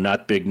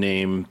 not big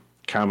name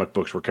comic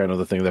books were kind of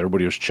the thing that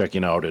everybody was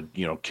checking out. It,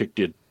 kicked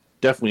it.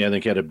 Definitely, I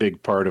think, had a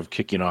big part of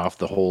kicking off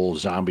the whole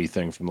zombie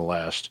thing from the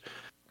last,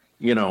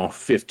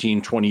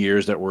 15, 20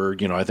 years that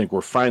I think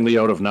we're finally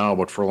out of now,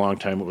 but for a long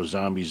time it was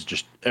zombies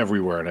just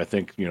everywhere. And I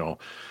think,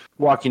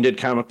 Walking Dead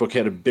comic book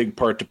had a big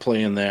part to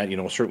play in that,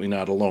 certainly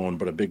not alone,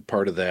 but a big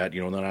part of that,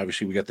 and then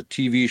obviously we got the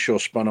TV show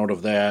spun out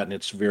of that and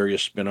its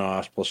various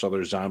spin-offs, plus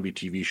other zombie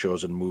TV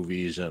shows and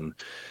movies and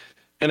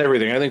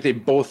everything. I think they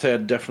both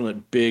had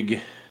definite big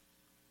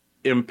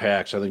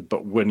impacts, I think,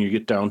 but when you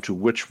get down to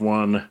which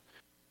one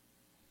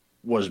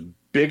was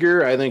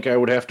bigger, I think I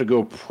would have to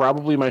go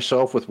probably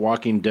myself with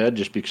Walking Dead,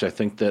 just because I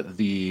think that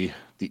the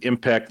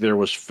impact there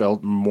was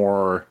felt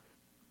more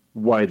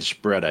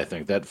widespread. I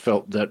think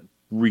that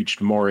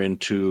reached more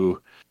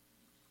into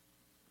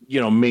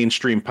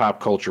mainstream pop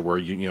culture, where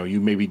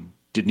you maybe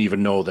didn't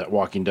even know that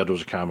Walking Dead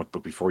was a comic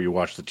book before you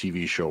watched the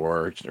TV show,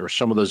 or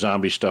some of the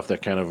zombie stuff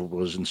that kind of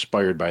was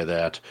inspired by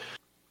that,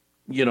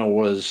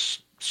 was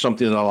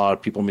something that a lot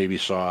of people maybe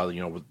saw.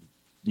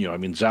 I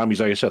mean, zombies,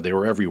 like I said, they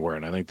were everywhere,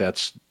 and I think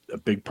that's a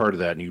big part of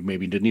that. And you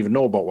maybe didn't even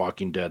know about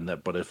Walking Dead,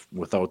 but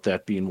without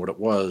that being what it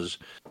was,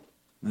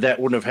 that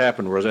wouldn't have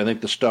happened. Whereas I think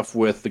the stuff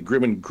with the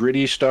grim and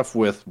gritty stuff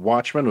with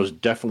Watchmen was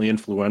definitely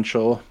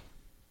influential,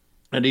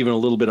 and even a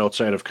little bit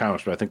outside of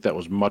comics. But I think that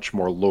was much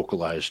more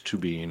localized to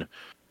being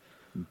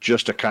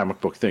just a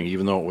comic book thing,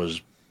 even though it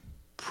was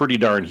pretty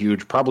darn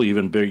huge, probably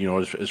even big.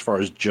 As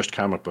far as just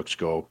comic books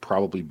go,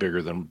 probably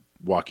bigger than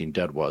Walking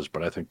Dead was.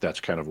 But I think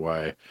that's kind of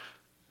why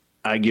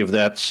I give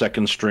that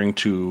second string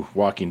to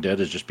Walking Dead,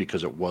 is just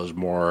because it was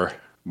more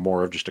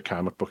of just a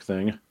comic book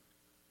thing.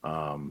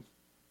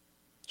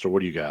 So what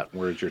do you got?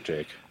 Where's your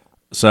take?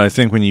 So I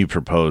think when you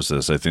proposed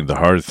this, I think the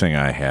hard thing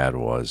I had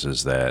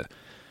is that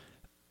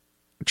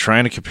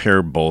trying to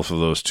compare both of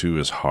those two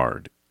is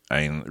hard.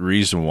 And the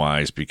reason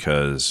why is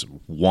because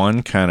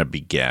one kind of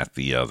begat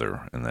the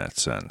other in that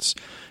sense.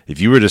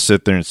 If you were to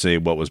sit there and say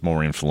what was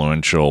more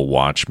influential,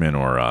 Watchmen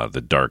or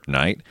The Dark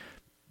Knight,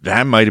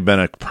 that might have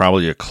been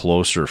probably a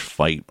closer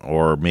fight,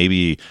 or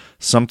maybe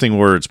something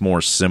where it's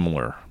more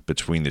similar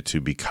between the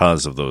two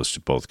because of those two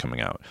both coming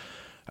out.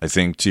 I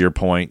think to your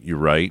point, you're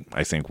right.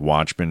 I think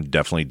Watchmen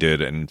definitely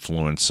did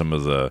influence some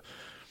of the.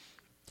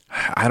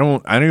 I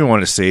don't even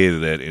want to say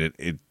that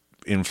it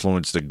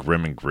influenced the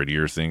grim and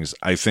grittier things.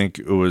 I think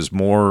it was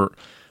more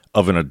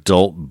of an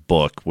adult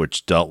book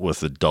which dealt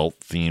with adult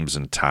themes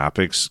and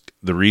topics.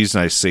 The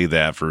reason I say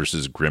that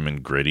versus grim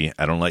and gritty,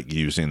 I don't like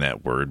using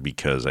that word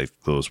because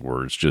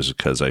just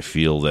because I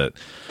feel that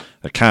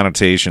the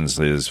connotations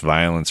is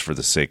violence for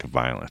the sake of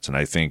violence. And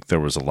I think there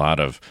was a lot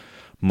of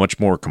much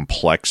more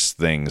complex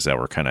things that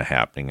were kind of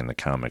happening in the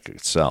comic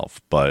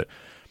itself. But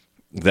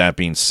that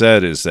being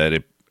said, is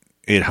that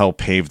it helped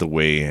pave the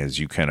way, as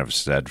you kind of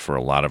said, for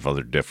a lot of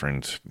other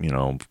different,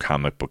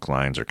 comic book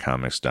lines or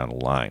comics down the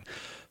line.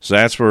 So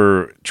that's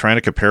where trying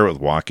to compare it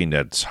with Walking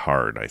Dead's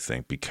hard, I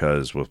think,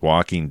 because with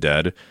Walking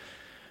Dead,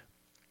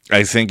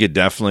 I think it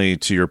definitely,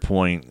 to your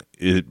point,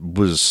 it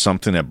was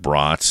something that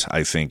brought,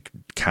 I think,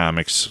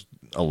 comics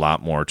a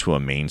lot more to a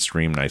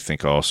mainstream, and I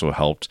think also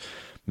helped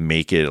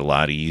make it a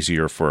lot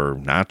easier for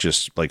not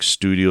just like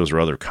studios or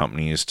other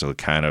companies to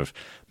kind of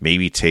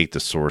maybe take the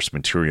source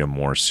material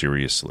more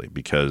seriously.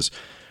 Because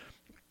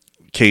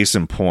case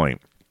in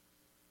point,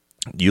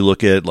 you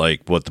look at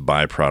like what the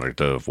byproduct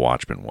of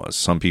Watchmen was.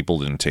 Some people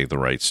didn't take the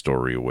right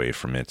story away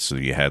from it. So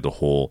you had the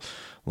whole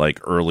like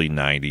early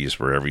 90s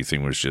where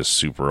everything was just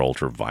super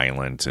ultra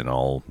violent and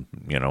all,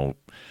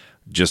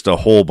 just a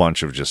whole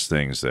bunch of just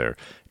things there.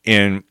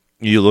 And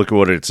you look at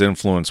what its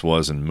influence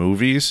was in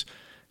movies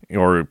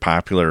or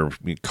popular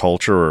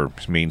culture or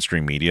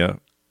mainstream media.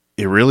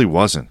 It really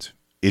wasn't.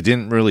 It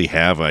didn't really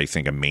have, I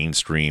think, a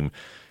mainstream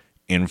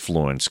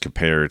influence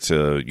compared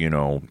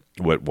to,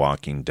 what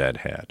Walking Dead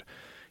had.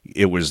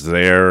 It was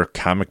there.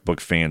 Comic book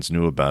fans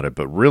knew about it,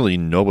 but really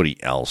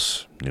nobody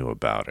else knew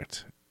about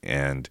it.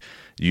 And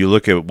you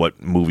look at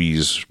what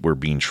movies were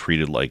being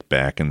treated like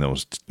back in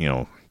those,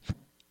 in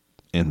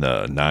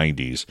the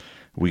 90s.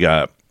 We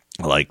got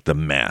like The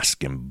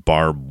Mask and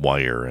Barbed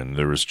Wire, and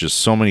there was just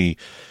so many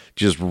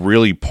just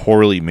really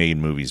poorly made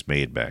movies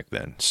made back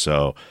then.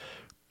 So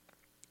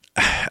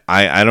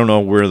I don't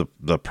know where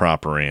the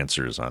proper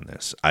answer is on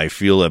this. I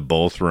feel that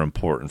both were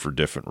important for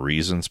different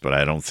reasons, but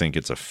I don't think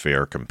it's a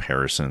fair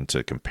comparison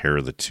to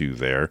compare the two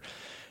there.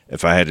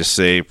 If I had to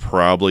say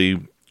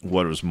probably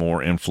what was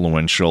more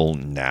influential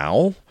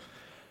now,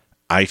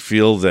 I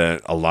feel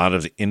that a lot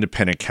of the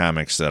independent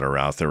comics that are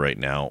out there right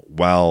now,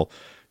 while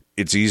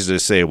it's easy to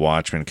say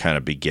Watchmen kind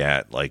of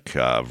begat like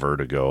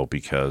Vertigo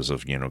because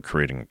of,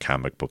 creating a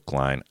comic book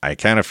line. I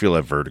kind of feel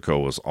that Vertigo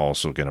was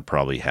also going to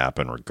probably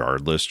happen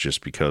regardless,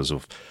 just because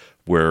of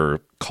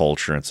where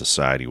culture and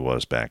society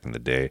was back in the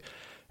day.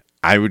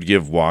 I would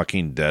give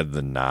Walking Dead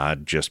the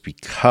nod just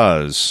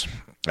because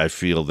I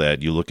feel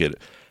that you look at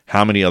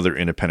how many other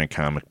independent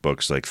comic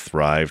books like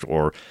thrived,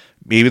 or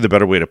maybe the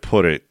better way to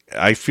put it,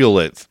 I feel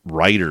that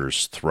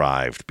writers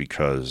thrived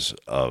because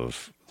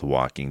of The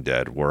Walking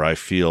Dead, where I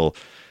feel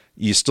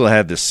you still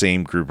had the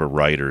same group of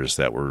writers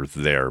that were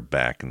there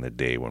back in the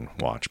day when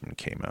Watchmen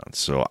came out.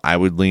 So I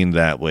would lean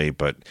that way,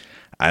 but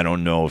I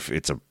don't know if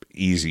it's an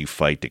easy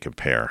fight to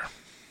compare.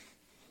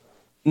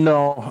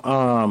 No,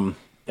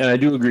 and I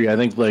do agree. I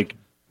think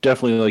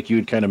definitely like you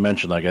had kind of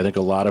mentioned, I think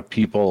a lot of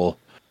people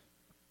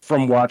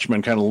from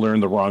Watchmen kind of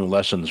learned the wrong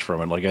lessons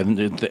from it.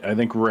 I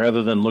think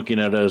rather than looking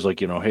at it as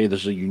hey,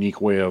 this is a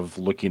unique way of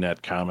looking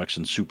at comics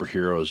and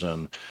superheroes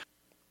and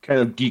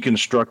kind of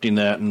deconstructing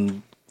that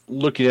and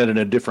looking at it in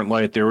a different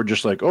light, they were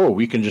just like, oh,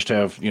 we can just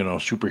have,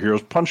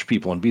 superheroes punch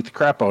people and beat the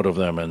crap out of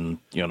them. And,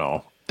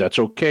 that's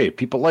okay.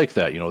 People like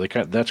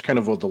that. That's kind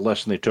of what the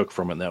lesson they took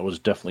from it. And that was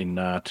definitely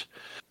not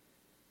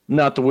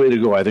the way to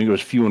go. I think it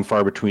was few and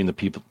far between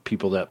the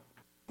people that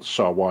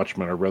saw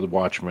Watchmen or read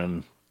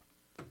Watchmen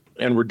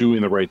and were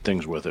doing the right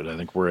things with it. I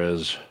think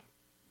whereas,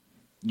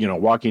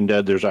 Walking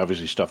Dead, there's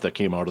obviously stuff that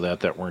came out of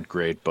that weren't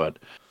great, but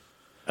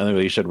I think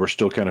like you said, we're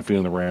still kind of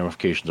feeling the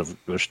ramifications of,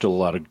 there's still a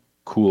lot of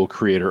cool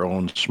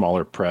creator-owned,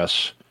 smaller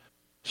press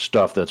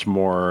stuff that's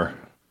more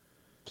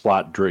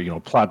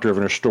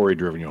plot-driven or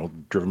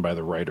story-driven, driven by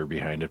the writer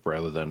behind it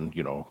rather than,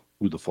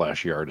 who the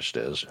flashy artist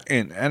is.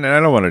 And I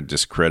don't want to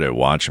discredit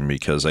Watchmen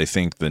because I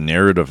think the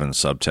narrative and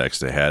subtext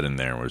they had in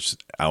there was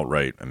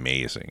outright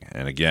amazing.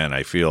 And again,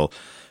 I feel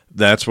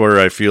that's where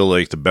I feel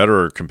like the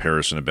better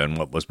comparison had been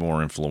what was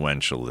more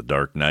influential, The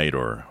Dark Knight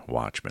or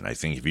Watchmen. I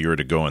think if you were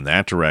to go in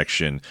that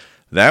direction,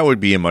 that would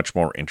be a much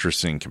more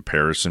interesting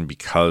comparison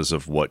because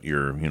of what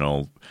you're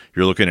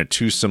looking at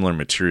two similar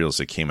materials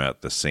that came out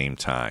at the same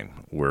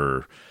time,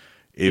 where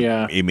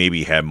it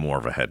maybe had more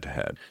of a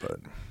head-to-head. But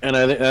and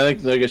I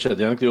think, like I said,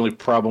 I think the only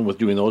problem with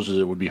doing those is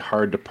it would be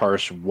hard to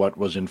parse what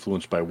was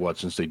influenced by what,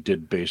 since they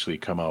did basically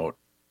come out,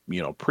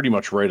 pretty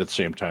much right at the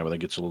same time. I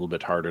think it's a little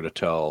bit harder to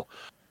tell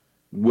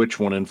which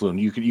one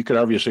influenced. You could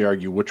obviously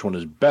argue which one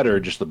is better,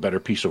 just the better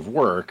piece of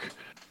work.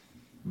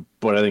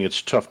 but I think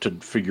it's tough to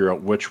figure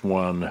out which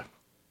one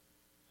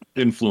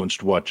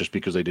influenced what, just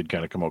because they did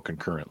kind of come out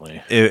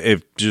concurrently.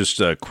 If just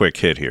a quick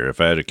hit here, if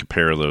I had to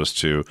compare those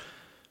two,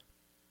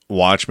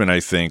 Watchmen, I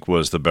think,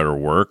 was the better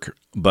work,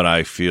 but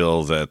I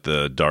feel that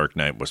The Dark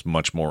Knight was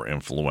much more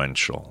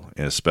influential,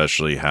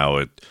 especially how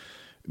it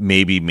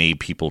maybe made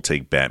people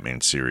take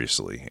Batman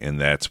seriously,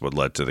 and that's what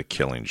led to the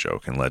Killing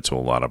Joke and led to a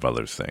lot of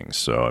other things.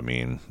 So, I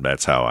mean,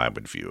 that's how I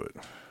would view it.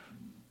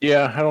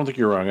 Yeah, I don't think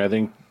you're wrong. I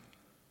think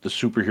the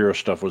superhero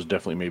stuff was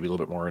definitely maybe a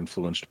little bit more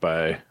influenced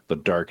by The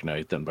Dark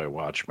Knight than by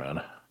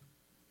Watchmen.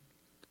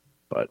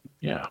 But,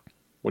 yeah.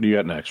 What do you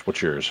got next?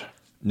 What's yours?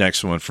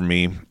 Next one for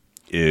me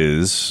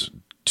is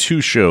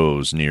two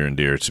shows near and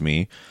dear to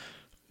me.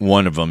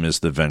 One of them is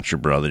The Venture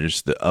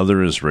Brothers. The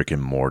other is Rick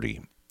and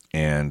Morty.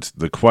 And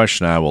the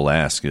question I will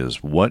ask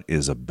is, what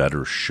is a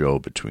better show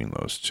between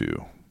those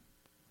two?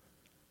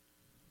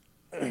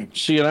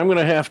 See, and I'm going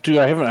to have to.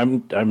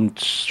 I'm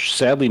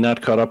sadly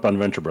not caught up on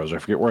Venture Bros. I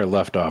forget where I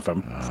left off.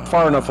 I'm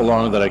far enough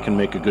along that I can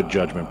make a good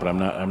judgment, but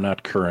I'm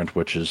not current,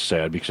 which is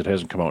sad because it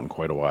hasn't come out in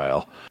quite a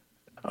while.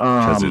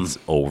 Because it's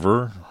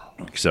over,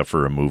 except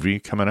for a movie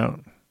coming out.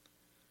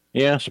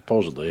 Yeah,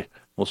 supposedly.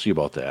 We'll see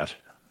about that.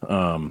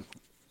 By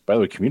the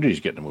way, Community's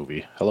getting a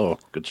movie. Hello,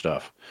 good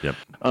stuff. Yep.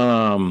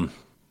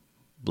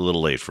 A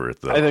little late for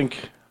it though. I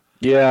think,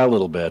 yeah, a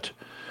little bit.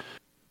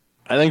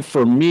 I think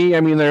for me,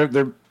 I mean,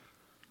 they're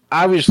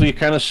obviously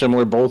kind of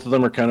similar. Both of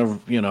them are kind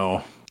of,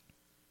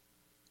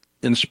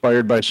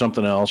 inspired by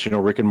something else.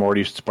 Rick and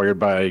Morty inspired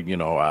by,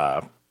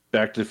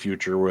 Back to the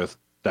Future with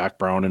Doc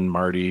Brown and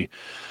Marty.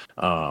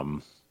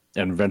 And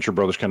Venture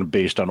Brothers kind of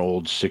based on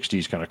old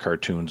 60s kind of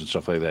cartoons and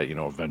stuff like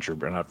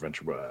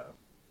that.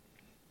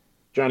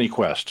 Johnny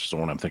Quest is the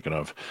one I'm thinking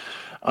of.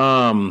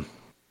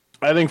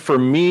 I think for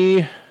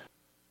me,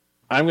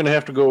 I'm going to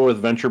have to go with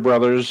Venture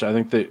Brothers. I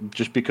think that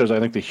just because I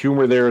think the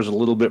humor there is a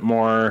little bit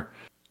more,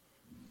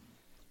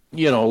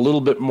 I don't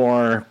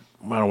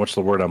know what's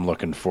the word I'm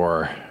looking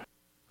for.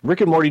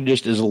 Rick and Morty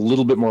just is a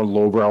little bit more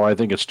lowbrow. I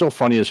think it's still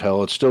funny as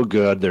hell. It's still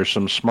good. There's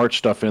some smart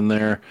stuff in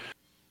there,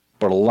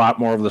 but a lot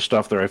more of the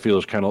stuff there I feel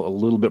is kind of a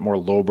little bit more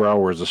lowbrow,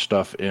 whereas the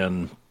stuff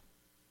in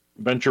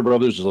Venture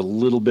Brothers is a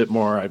little bit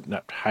more,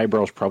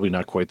 highbrow is probably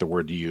not quite the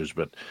word to use,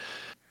 but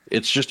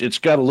it's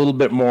got a little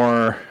bit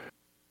more,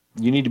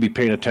 you need to be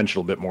paying attention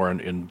a little bit more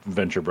in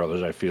Venture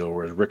Brothers, I feel,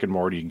 whereas Rick and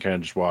Morty you can kind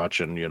of just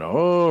watch and,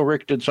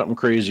 Rick did something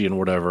crazy and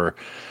whatever.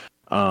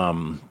 Heck,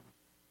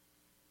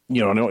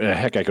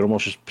 I could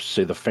almost just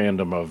say the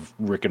fandom of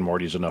Rick and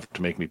Morty is enough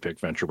to make me pick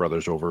Venture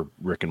Brothers over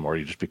Rick and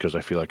Morty, just because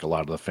I feel like a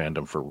lot of the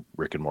fandom for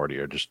Rick and Morty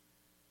are just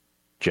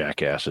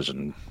jackasses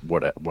and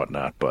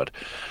whatnot. But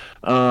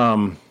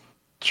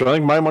so I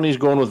think my money's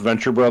going with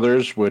Venture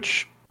Brothers,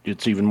 which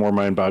it's even more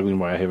mind-boggling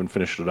why I haven't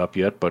finished it up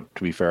yet. But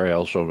to be fair, I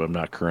also am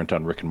not current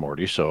on Rick and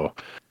Morty, so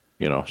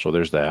so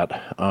there's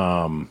that.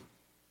 But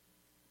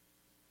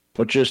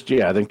just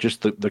I think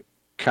just the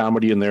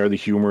comedy in there, the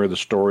humor, the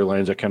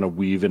storylines that kind of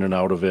weave in and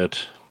out of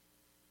it,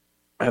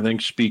 I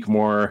think speak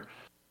more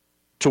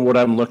to what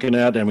I'm looking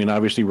at. I mean,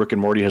 obviously Rick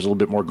and Morty has a little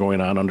bit more going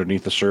on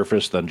underneath the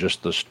surface than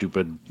just the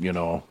stupid,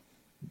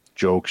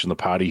 jokes and the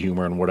potty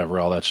humor and whatever,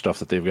 all that stuff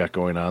that they've got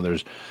going on.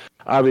 There's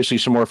obviously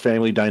some more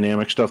family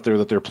dynamic stuff there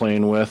that they're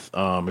playing with,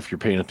 if you're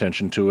paying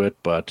attention to it.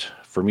 But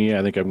for me,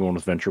 I think I'm going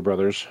with Venture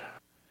Brothers.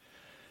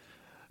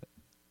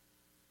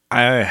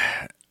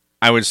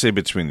 I would say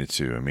between the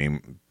two. I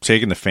mean,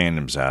 taking the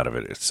fandoms out of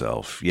it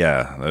itself,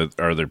 yeah.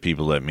 Are there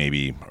people that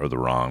maybe are the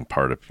wrong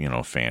part of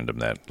fandom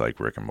that like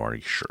Rick and Morty?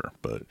 Sure,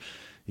 but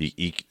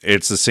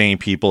it's the same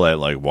people that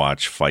like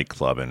watch Fight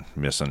Club and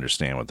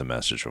misunderstand what the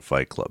message of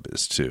Fight Club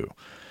is too.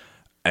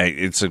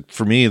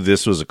 For me,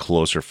 this was a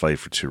closer fight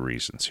for two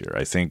reasons here.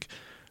 I think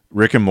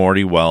Rick and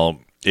Morty, while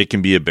it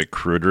can be a bit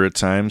cruder at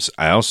times,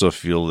 I also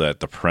feel that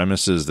the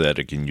premises that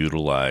it can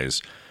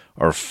utilize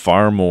are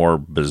far more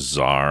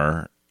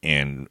bizarre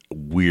and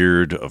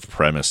weird of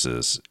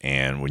premises.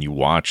 And when you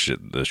watch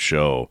the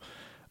show,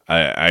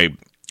 I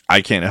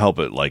can't help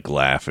but like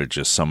laugh at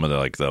just some of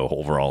the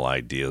overall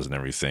ideas and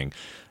everything.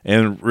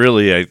 And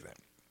really,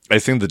 I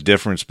think the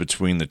difference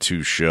between the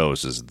two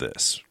shows is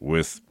this.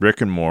 With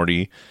Rick and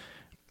Morty,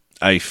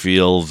 I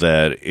feel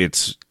that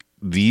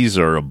these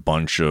are a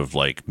bunch of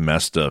like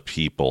messed up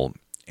people,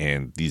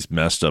 and these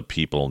messed up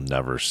people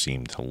never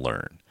seem to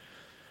learn.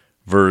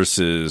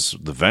 Versus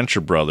the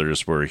Venture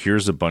Brothers, where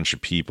here's a bunch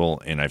of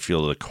people, and I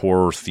feel the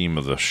core theme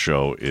of the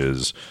show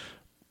is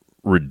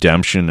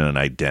redemption and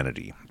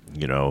identity.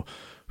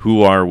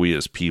 Who are we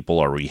as people?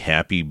 Are we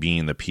happy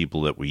being the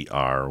people that we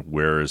are?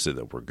 Where is it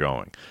that we're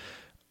going?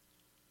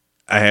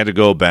 I had to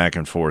go back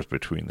and forth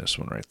between this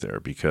one right there,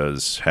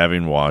 because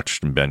having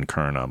watched and been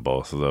current on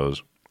both of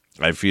those,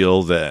 I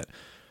feel that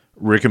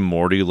Rick and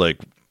Morty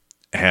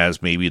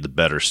has maybe the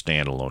better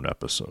standalone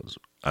episodes.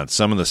 On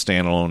some of the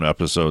standalone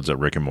episodes that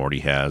Rick and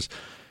Morty has,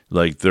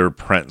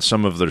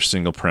 some of their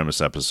single premise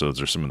episodes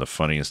are some of the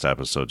funniest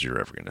episodes you're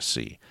ever going to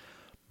see.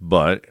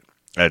 But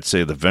I'd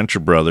say the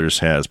Venture Brothers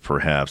has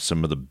perhaps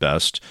some of the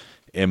best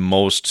and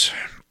most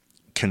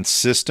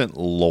consistent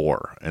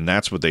lore, and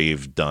that's what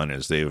they've done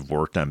is they've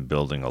worked on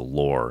building a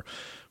lore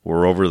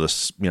where over the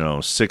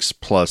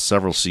 6+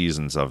 several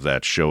seasons of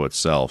that show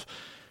itself,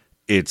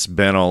 it's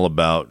been all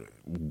about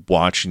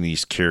watching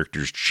these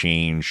characters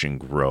change and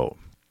grow.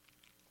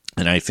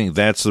 And I think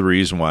that's the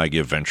reason why I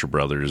give Venture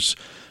Brothers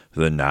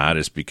the nod,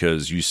 is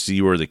because you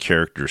see where the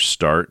characters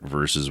start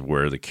versus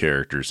where the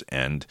characters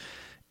end.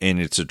 And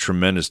it's a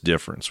tremendous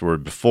difference. Where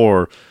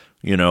before,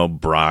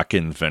 Brock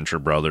in Venture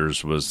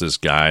Brothers was this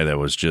guy that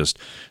was just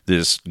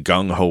this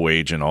gung-ho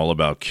agent all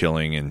about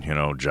killing and,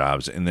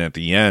 jobs. And at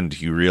the end,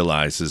 he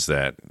realizes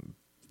that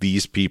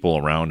these people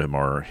around him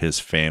are his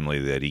family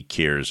that he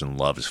cares and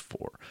loves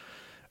for.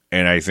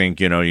 And I think,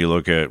 you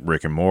look at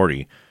Rick and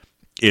Morty,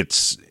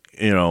 it's,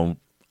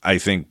 I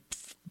think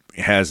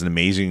has an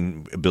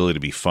amazing ability to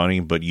be funny,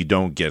 but you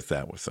don't get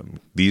that with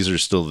them. These are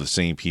still the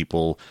same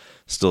people,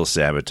 still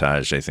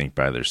sabotaged, I think,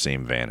 by their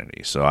same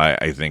vanity. So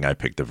I think I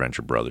picked the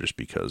Venture Brothers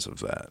because of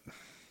that.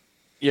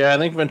 Yeah, I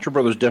think Venture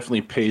Brothers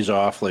definitely pays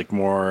off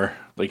more.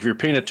 Like if you're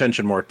paying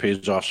attention more, it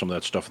pays off some of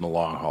that stuff in the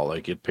long haul.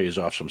 Like it pays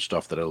off some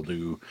stuff that it'll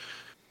do,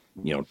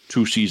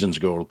 2 seasons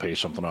ago, it'll pay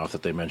something off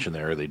that they mentioned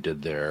there, or they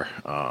did there.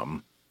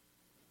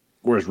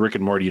 Whereas Rick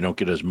and Morty, you don't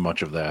get as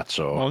much of that.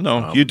 So, well,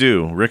 no, you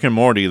do. Rick and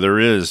Morty, there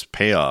is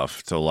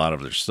payoff to a lot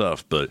of their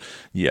stuff, but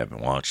you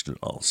haven't watched it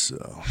all,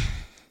 so.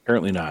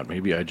 Apparently not.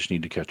 Maybe I just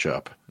need to catch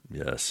up.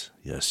 Yes,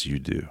 you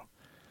do.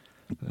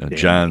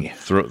 John,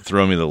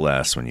 throw me the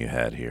last one you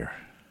had here.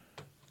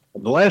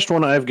 The last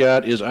one I've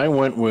got is I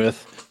went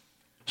with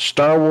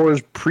Star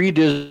Wars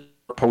pre-Disney,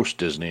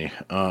 post-Disney.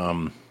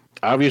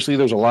 Obviously,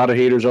 there's a lot of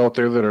haters out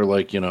there that are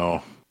like,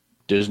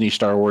 Disney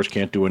Star Wars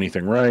can't do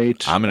anything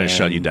right. I'm going to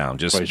shut you down.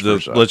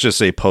 Let's just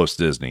say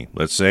post-Disney.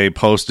 Let's say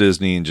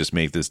post-Disney and just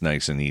make this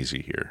nice and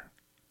easy here.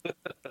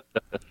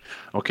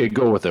 Okay,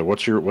 go with it.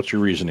 What's your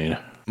reasoning?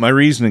 My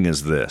reasoning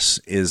is this,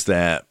 is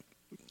that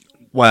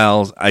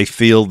while I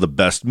feel the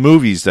best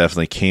movies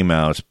definitely came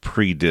out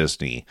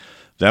pre-Disney,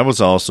 that was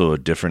also a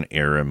different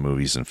era of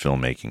movies and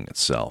filmmaking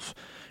itself.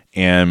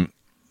 And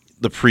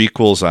the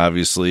prequels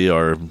obviously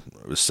are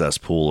a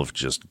cesspool of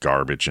just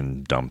garbage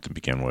and dump to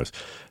begin with.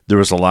 There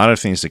was a lot of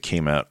things that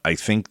came out. I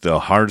think the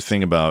hard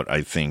thing about,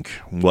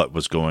 what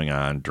was going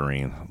on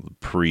during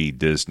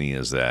pre-Disney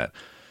is that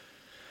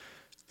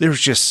there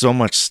was just so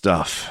much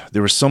stuff.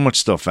 There was so much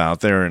stuff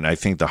out there, and I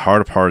think the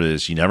hard part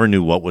is you never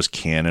knew what was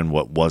canon,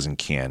 what wasn't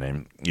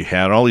canon. You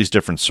had all these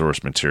different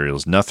source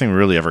materials. Nothing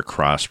really ever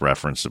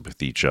cross-referenced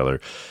with each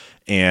other,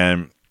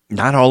 and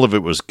not all of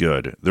it was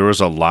good. There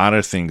was a lot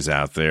of things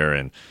out there,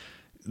 and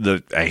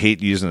I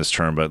hate using this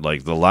term, but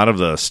like a lot of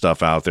the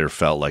stuff out there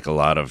felt like a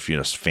lot of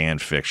fan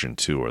fiction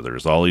too, where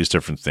there's all these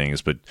different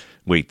things. But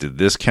wait, did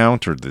this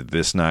count or did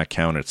this not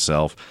count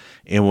itself?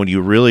 And when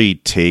you really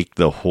take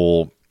the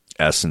whole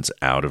essence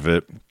out of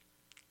it,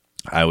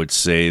 I would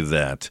say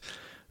that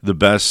the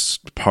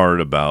best part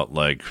about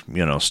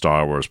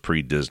Star Wars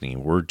pre-Disney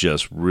were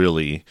just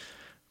really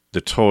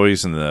the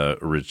toys in the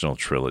original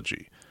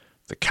trilogy.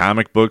 The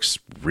comic books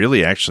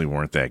really actually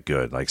weren't that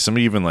good. Like some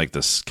even like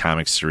the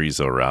comic series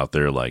that were out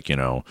there, like,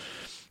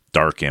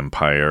 Dark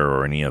Empire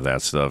or any of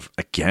that stuff.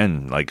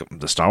 Again, like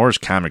the Star Wars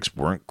comics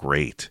weren't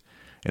great.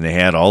 And they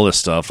had all this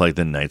stuff like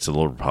the Knights of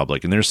the Old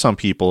Republic. And there's some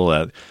people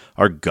that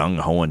are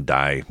gung-ho and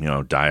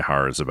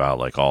diehards about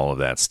like all of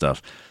that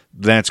stuff.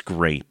 That's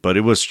great. But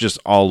it was just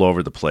all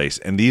over the place.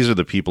 And these are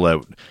the people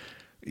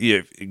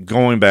that,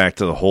 going back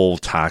to the whole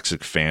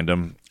toxic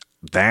fandom,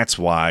 that's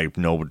why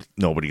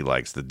nobody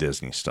likes the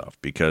Disney stuff,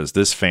 because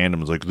this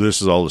fandom is like,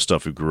 this is all the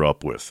stuff we grew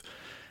up with,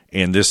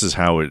 and this is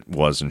how it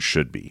was and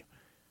should be.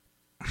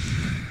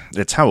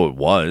 It's how it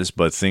was,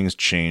 but things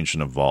change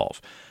and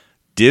evolve.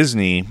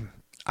 Disney,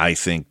 I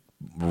think,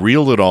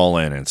 reeled it all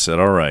in and said,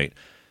 all right,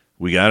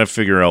 we got to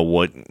figure out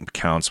what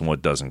counts and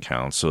what doesn't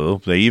count. So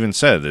they even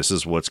said, this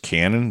is what's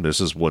canon, this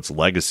is what's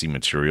legacy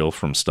material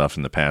from stuff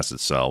in the past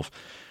itself.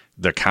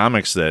 The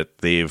comics that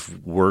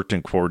they've worked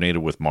and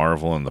coordinated with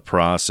Marvel in the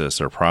process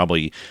are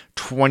probably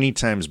 20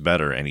 times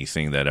better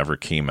anything that ever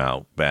came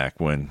out back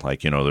when,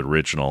 the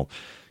original,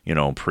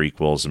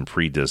 prequels and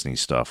pre-Disney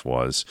stuff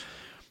was.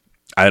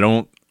 I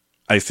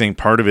think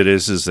part of it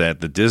is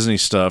that the Disney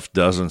stuff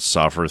doesn't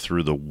suffer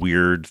through the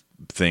weird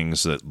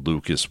things that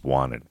Lucas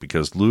wanted.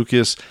 Because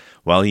Lucas,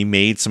 while he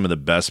made some of the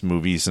best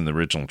movies in the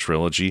original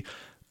trilogy,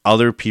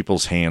 other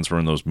people's hands were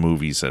in those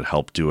movies that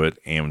helped do it,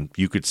 and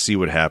you could see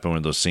what happened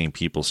when those same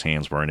people's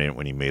hands were in it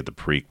when he made the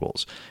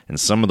prequels. And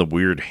some of the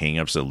weird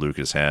hang-ups that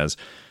Lucas has,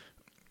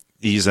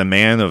 he's a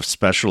man of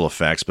special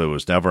effects, but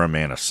was never a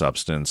man of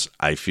substance.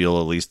 I feel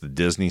at least the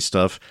Disney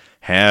stuff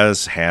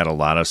has had a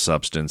lot of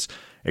substance,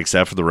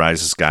 except for The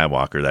Rise of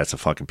Skywalker. That's a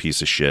fucking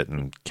piece of shit,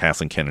 and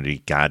Kathleen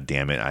Kennedy, god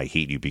damn it, I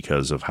hate you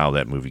because of how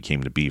that movie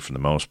came to be for the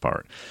most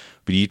part.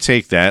 But you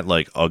take that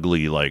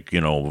ugly,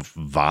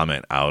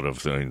 vomit out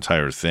of the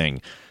entire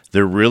thing,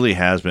 there really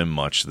has been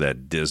much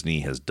that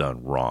Disney has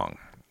done wrong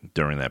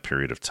during that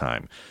period of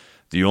time.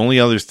 The only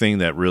other thing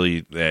that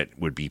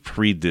would be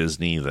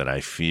pre-Disney that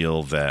I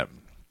feel that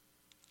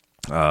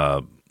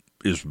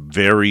is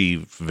very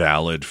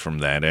valid from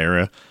that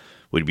era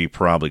would be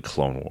probably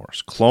Clone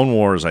Wars. Clone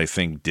Wars, I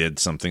think, did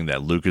something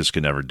that Lucas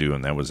could never do,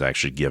 and that was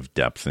actually give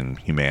depth and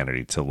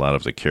humanity to a lot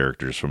of the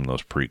characters from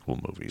those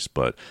prequel movies.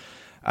 But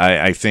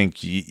I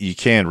think you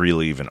can't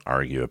really even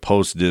argue it.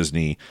 Post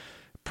Disney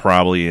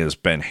probably has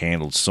been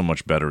handled so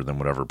much better than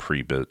whatever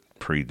pre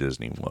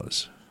Disney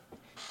was.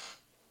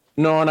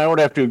 No, and I would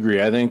have to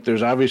agree. I think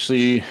there's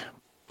obviously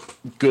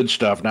good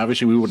stuff, and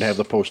obviously we wouldn't have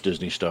the post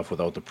Disney stuff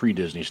without the pre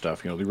Disney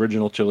stuff. The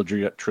original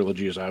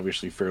trilogy is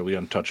obviously fairly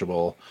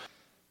untouchable.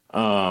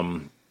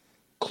 Clone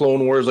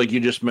Wars, like you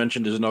just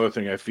mentioned, is another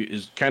thing I feel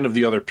is kind of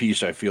the other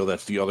piece. I feel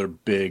that's the other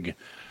big,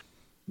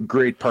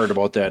 great part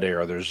about that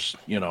era. There's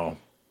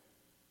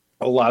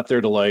a lot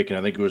there to like, and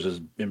I think it was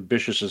as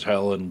ambitious as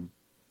hell, and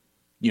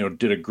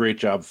did a great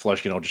job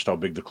fleshing out just how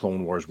big the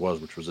Clone Wars was,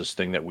 which was this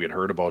thing that we had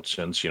heard about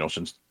since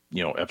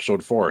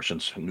Episode 4,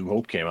 since New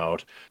Hope came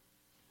out.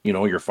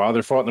 Your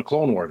father fought in the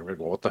Clone Wars. We're like,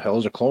 well, what the hell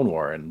is a Clone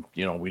War? And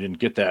we didn't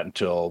get that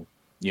until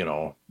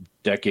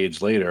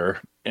decades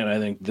later. And I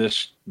think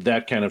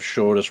that kind of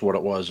showed us what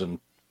it was and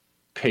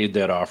paid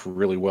that off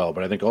really well.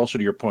 But I think also,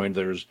 to your point,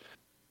 there's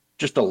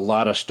just a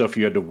lot of stuff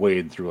you had to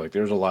wade through. Like,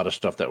 there's a lot of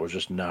stuff that was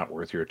just not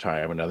worth your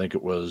time. And I think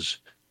it was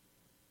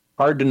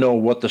hard to know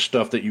what the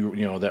stuff that you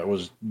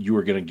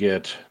were going to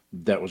get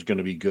that was going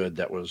to be good,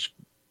 that was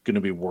going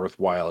to be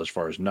worthwhile as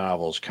far as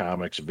novels,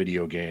 comics,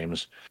 video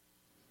games.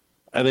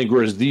 I think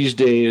whereas these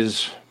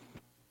days,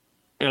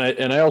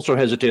 and I also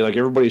hesitate, like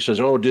everybody says,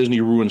 oh, Disney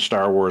ruined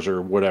Star Wars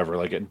or whatever.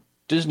 Like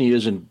Disney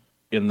isn't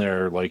in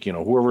there, like,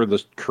 whoever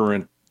the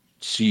current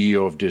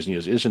CEO of Disney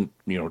isn't,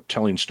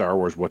 telling Star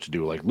Wars what to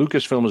do. Like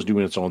Lucasfilm is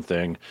doing its own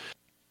thing.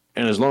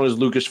 And as long as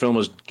Lucasfilm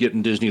is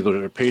getting Disney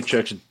their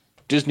paychecks,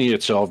 Disney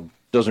itself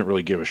doesn't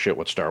really give a shit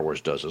what Star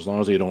Wars does. As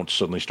long as they don't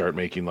suddenly start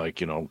making like,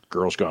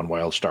 Girls Gone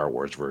Wild Star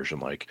Wars version,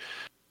 like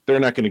they're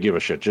not going to give a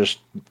shit. Just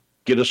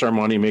get us our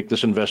money, make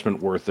this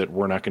investment worth it.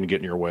 We're not going to get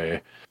in your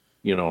way.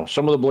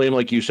 Some of the blame,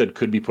 like you said,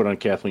 could be put on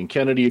Kathleen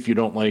Kennedy if you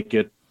don't like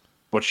it,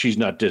 but she's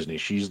not Disney.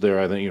 She's there.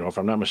 I think, if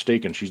I'm not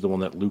mistaken, she's the one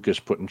that Lucas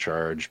put in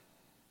charge,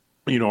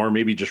 or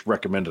maybe just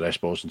recommended, I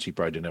suppose, since he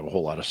probably didn't have a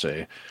whole lot to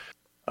say.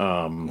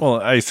 Well,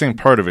 I think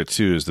part of it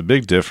too is the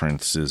big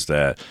difference is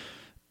that,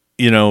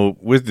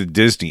 with the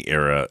Disney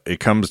era, it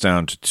comes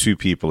down to two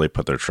people they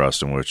put their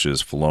trust in, which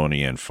is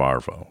Filoni and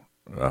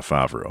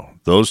Favreau.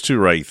 Those two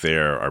right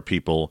there are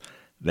people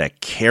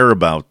that care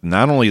about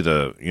not only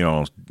the,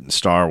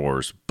 Star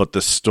Wars, but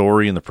the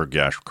story and the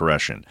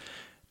progression.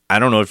 I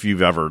don't know if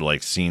you've ever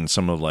seen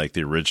some of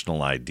the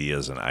original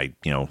ideas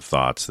and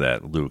thoughts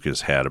that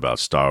Lucas had about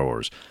Star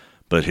Wars,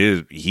 but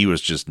he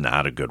was just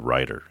not a good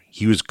writer.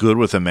 He was good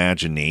with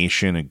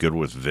imagination and good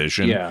with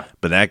vision,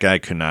 but that guy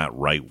could not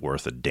write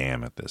worth a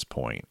damn at this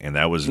point, and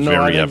that was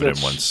very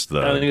evident once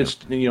the. I think it's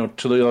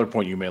to the other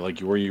point you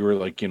made, where you were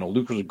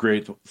Luke was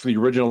great for the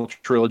original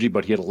trilogy,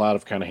 but he had a lot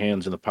of kind of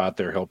hands in the pot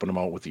there, helping him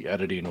out with the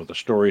editing, with the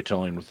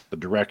storytelling, with the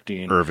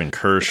directing. Irvin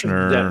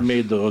Kershner that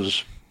made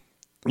those,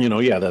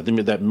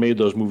 that made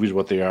those movies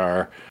what they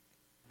are,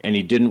 and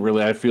he didn't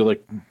really. I feel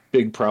like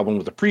big problem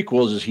with the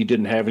prequels is he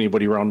didn't have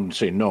anybody around him to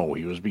say no.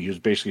 He was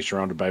basically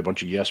surrounded by a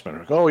bunch of yes men.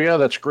 Like, oh yeah,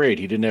 that's great.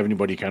 He didn't have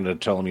anybody kind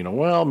of tell him,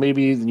 well,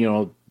 maybe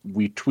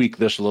we tweak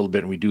this a little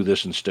bit and we do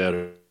this instead,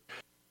 or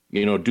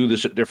do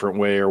this a different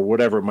way, or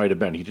whatever it might have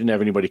been. He didn't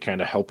have anybody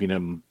kind of helping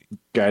him,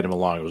 guide him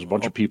along. It was a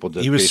bunch of people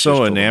that he was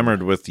so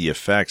enamored with the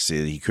effects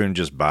that he couldn't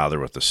just bother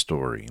with the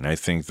story. And I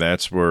think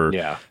that's where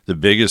the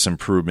biggest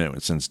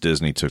improvement since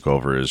Disney took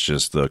over is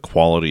just the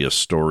quality of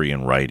story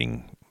and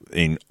writing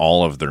in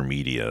all of their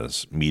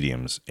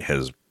mediums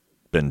has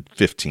been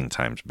 15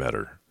 times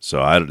better.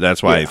 So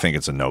that's why I think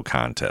it's a no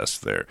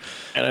contest there.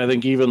 And I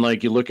think even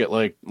you look at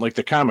like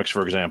the comics,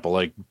 for example,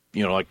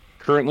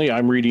 currently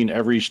I'm reading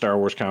every Star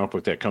Wars comic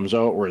book that comes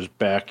out, whereas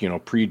back,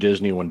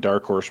 pre-Disney when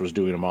Dark Horse was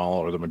doing them all,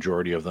 or the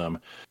majority of them,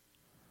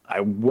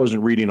 I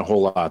wasn't reading a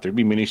whole lot. There'd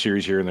be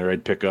miniseries here and there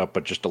I'd pick up,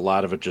 but just a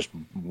lot of it just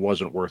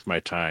wasn't worth my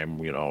time.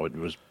 It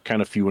was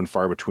kind of few and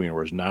far between,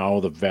 whereas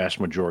now the vast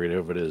majority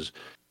of it is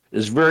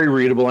very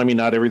readable. I mean,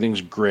 not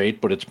everything's great,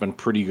 but it's been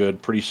pretty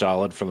good, pretty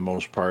solid for the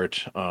most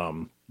part.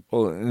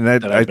 Well, and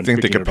I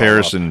think the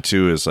comparison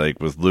too is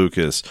with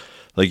Lucas,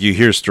 you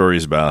hear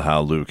stories about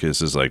how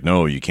Lucas is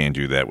no, you can't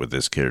do that with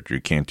this character,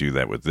 you can't do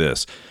that with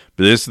this.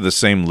 But this is the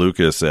same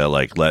Lucas that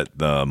let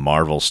the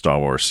Marvel Star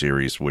Wars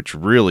series, which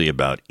really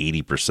about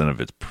 80% of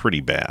it's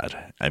pretty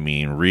bad. I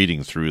mean,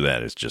 reading through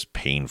that is just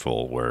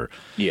painful. Where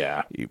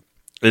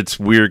it's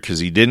weird because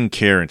he didn't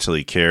care until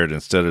he cared.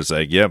 Instead, it's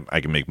yep,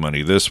 I can make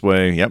money this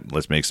way. Yep,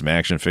 let's make some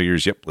action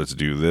figures. Yep, let's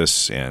do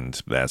this.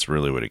 And that's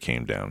really what it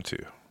came down to.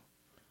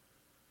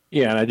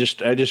 Yeah, and I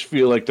just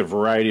feel like the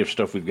variety of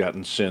stuff we've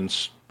gotten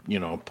since,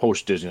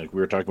 post Disney, we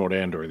were talking about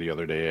Andor the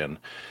other day, and,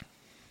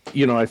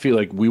 I feel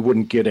like we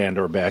wouldn't get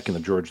Andor back in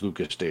the George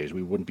Lucas days.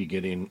 We wouldn't be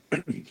getting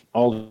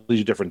all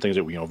these different things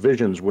that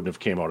Visions wouldn't have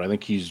came out. I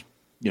think he's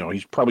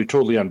probably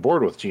totally on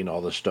board with seeing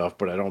all this stuff,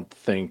 but I don't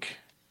think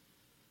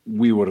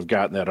we would have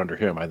gotten that under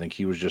him. I think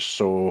he was just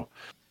so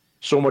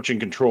much in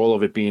control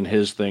of it being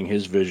his thing,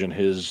 his vision,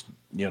 his,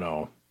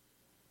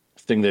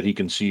 thing that he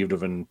conceived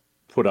of and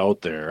put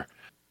out there.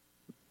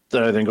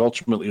 that I think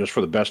ultimately was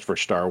for the best for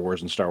Star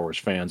Wars and Star Wars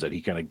fans, that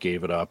he kind of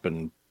gave it up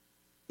and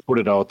put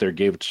it out there,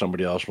 gave it to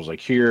somebody else, was like,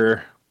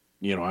 here,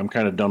 I'm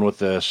kind of done with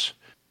this.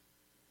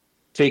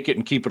 Take it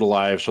and keep it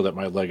alive so that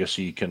my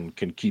legacy can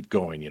keep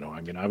going.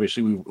 I mean,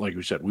 obviously, like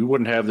we said, we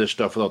wouldn't have this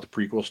stuff without the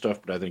prequel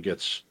stuff, but I think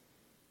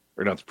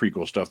or not the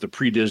prequel stuff, the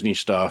pre-Disney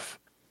stuff,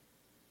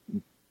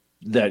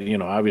 that,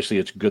 obviously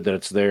it's good that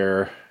it's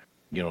there.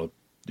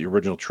 The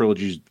original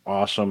trilogy's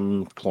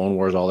awesome, Clone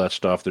Wars, all that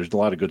stuff. There's a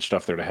lot of good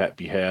stuff there to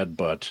be had,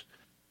 but,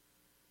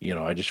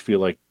 I just feel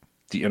like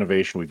the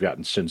innovation we've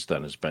gotten since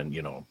then has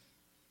been,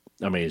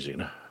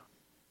 amazing.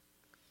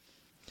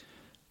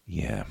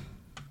 Yeah.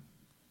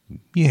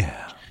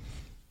 Yeah.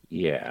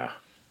 Yeah.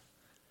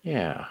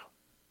 Yeah.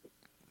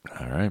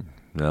 All right.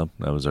 Well,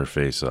 that was our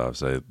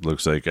face-offs. It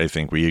looks like I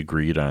think we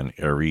agreed on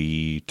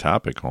every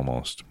topic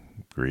almost.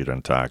 Agreed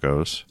on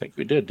tacos. I think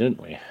we did,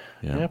 didn't we?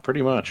 Yeah,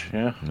 pretty much.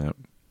 Yeah. Yep.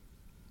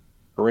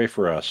 Hooray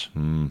for us.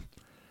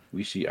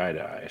 We see eye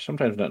to eye.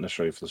 Sometimes not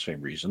necessarily for the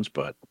same reasons,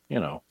 but,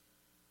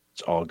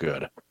 it's all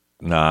good.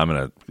 No,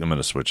 I'm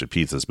gonna switch it.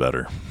 Pizza's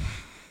better.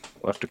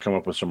 We'll have to come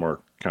up with some more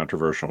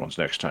controversial ones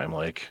next time,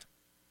 like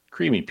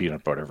creamy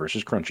peanut butter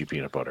versus crunchy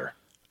peanut butter.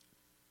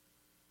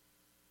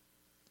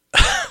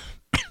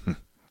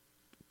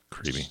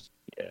 Creamy.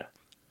 Yeah.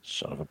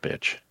 Son of a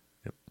bitch.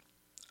 Yep.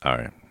 All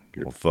right.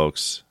 Well,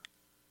 folks,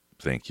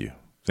 thank you.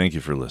 Thank you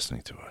for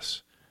listening to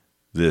us.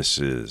 This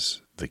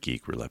is the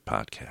Geek Roulette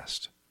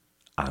Podcast.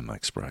 I'm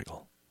Mike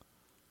Sprigle.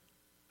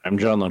 I'm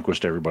John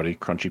Lundquist, everybody.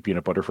 Crunchy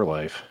peanut butter for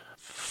life.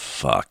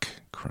 Fuck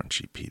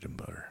crunchy peanut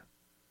butter.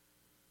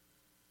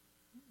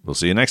 We'll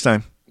see you next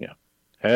time.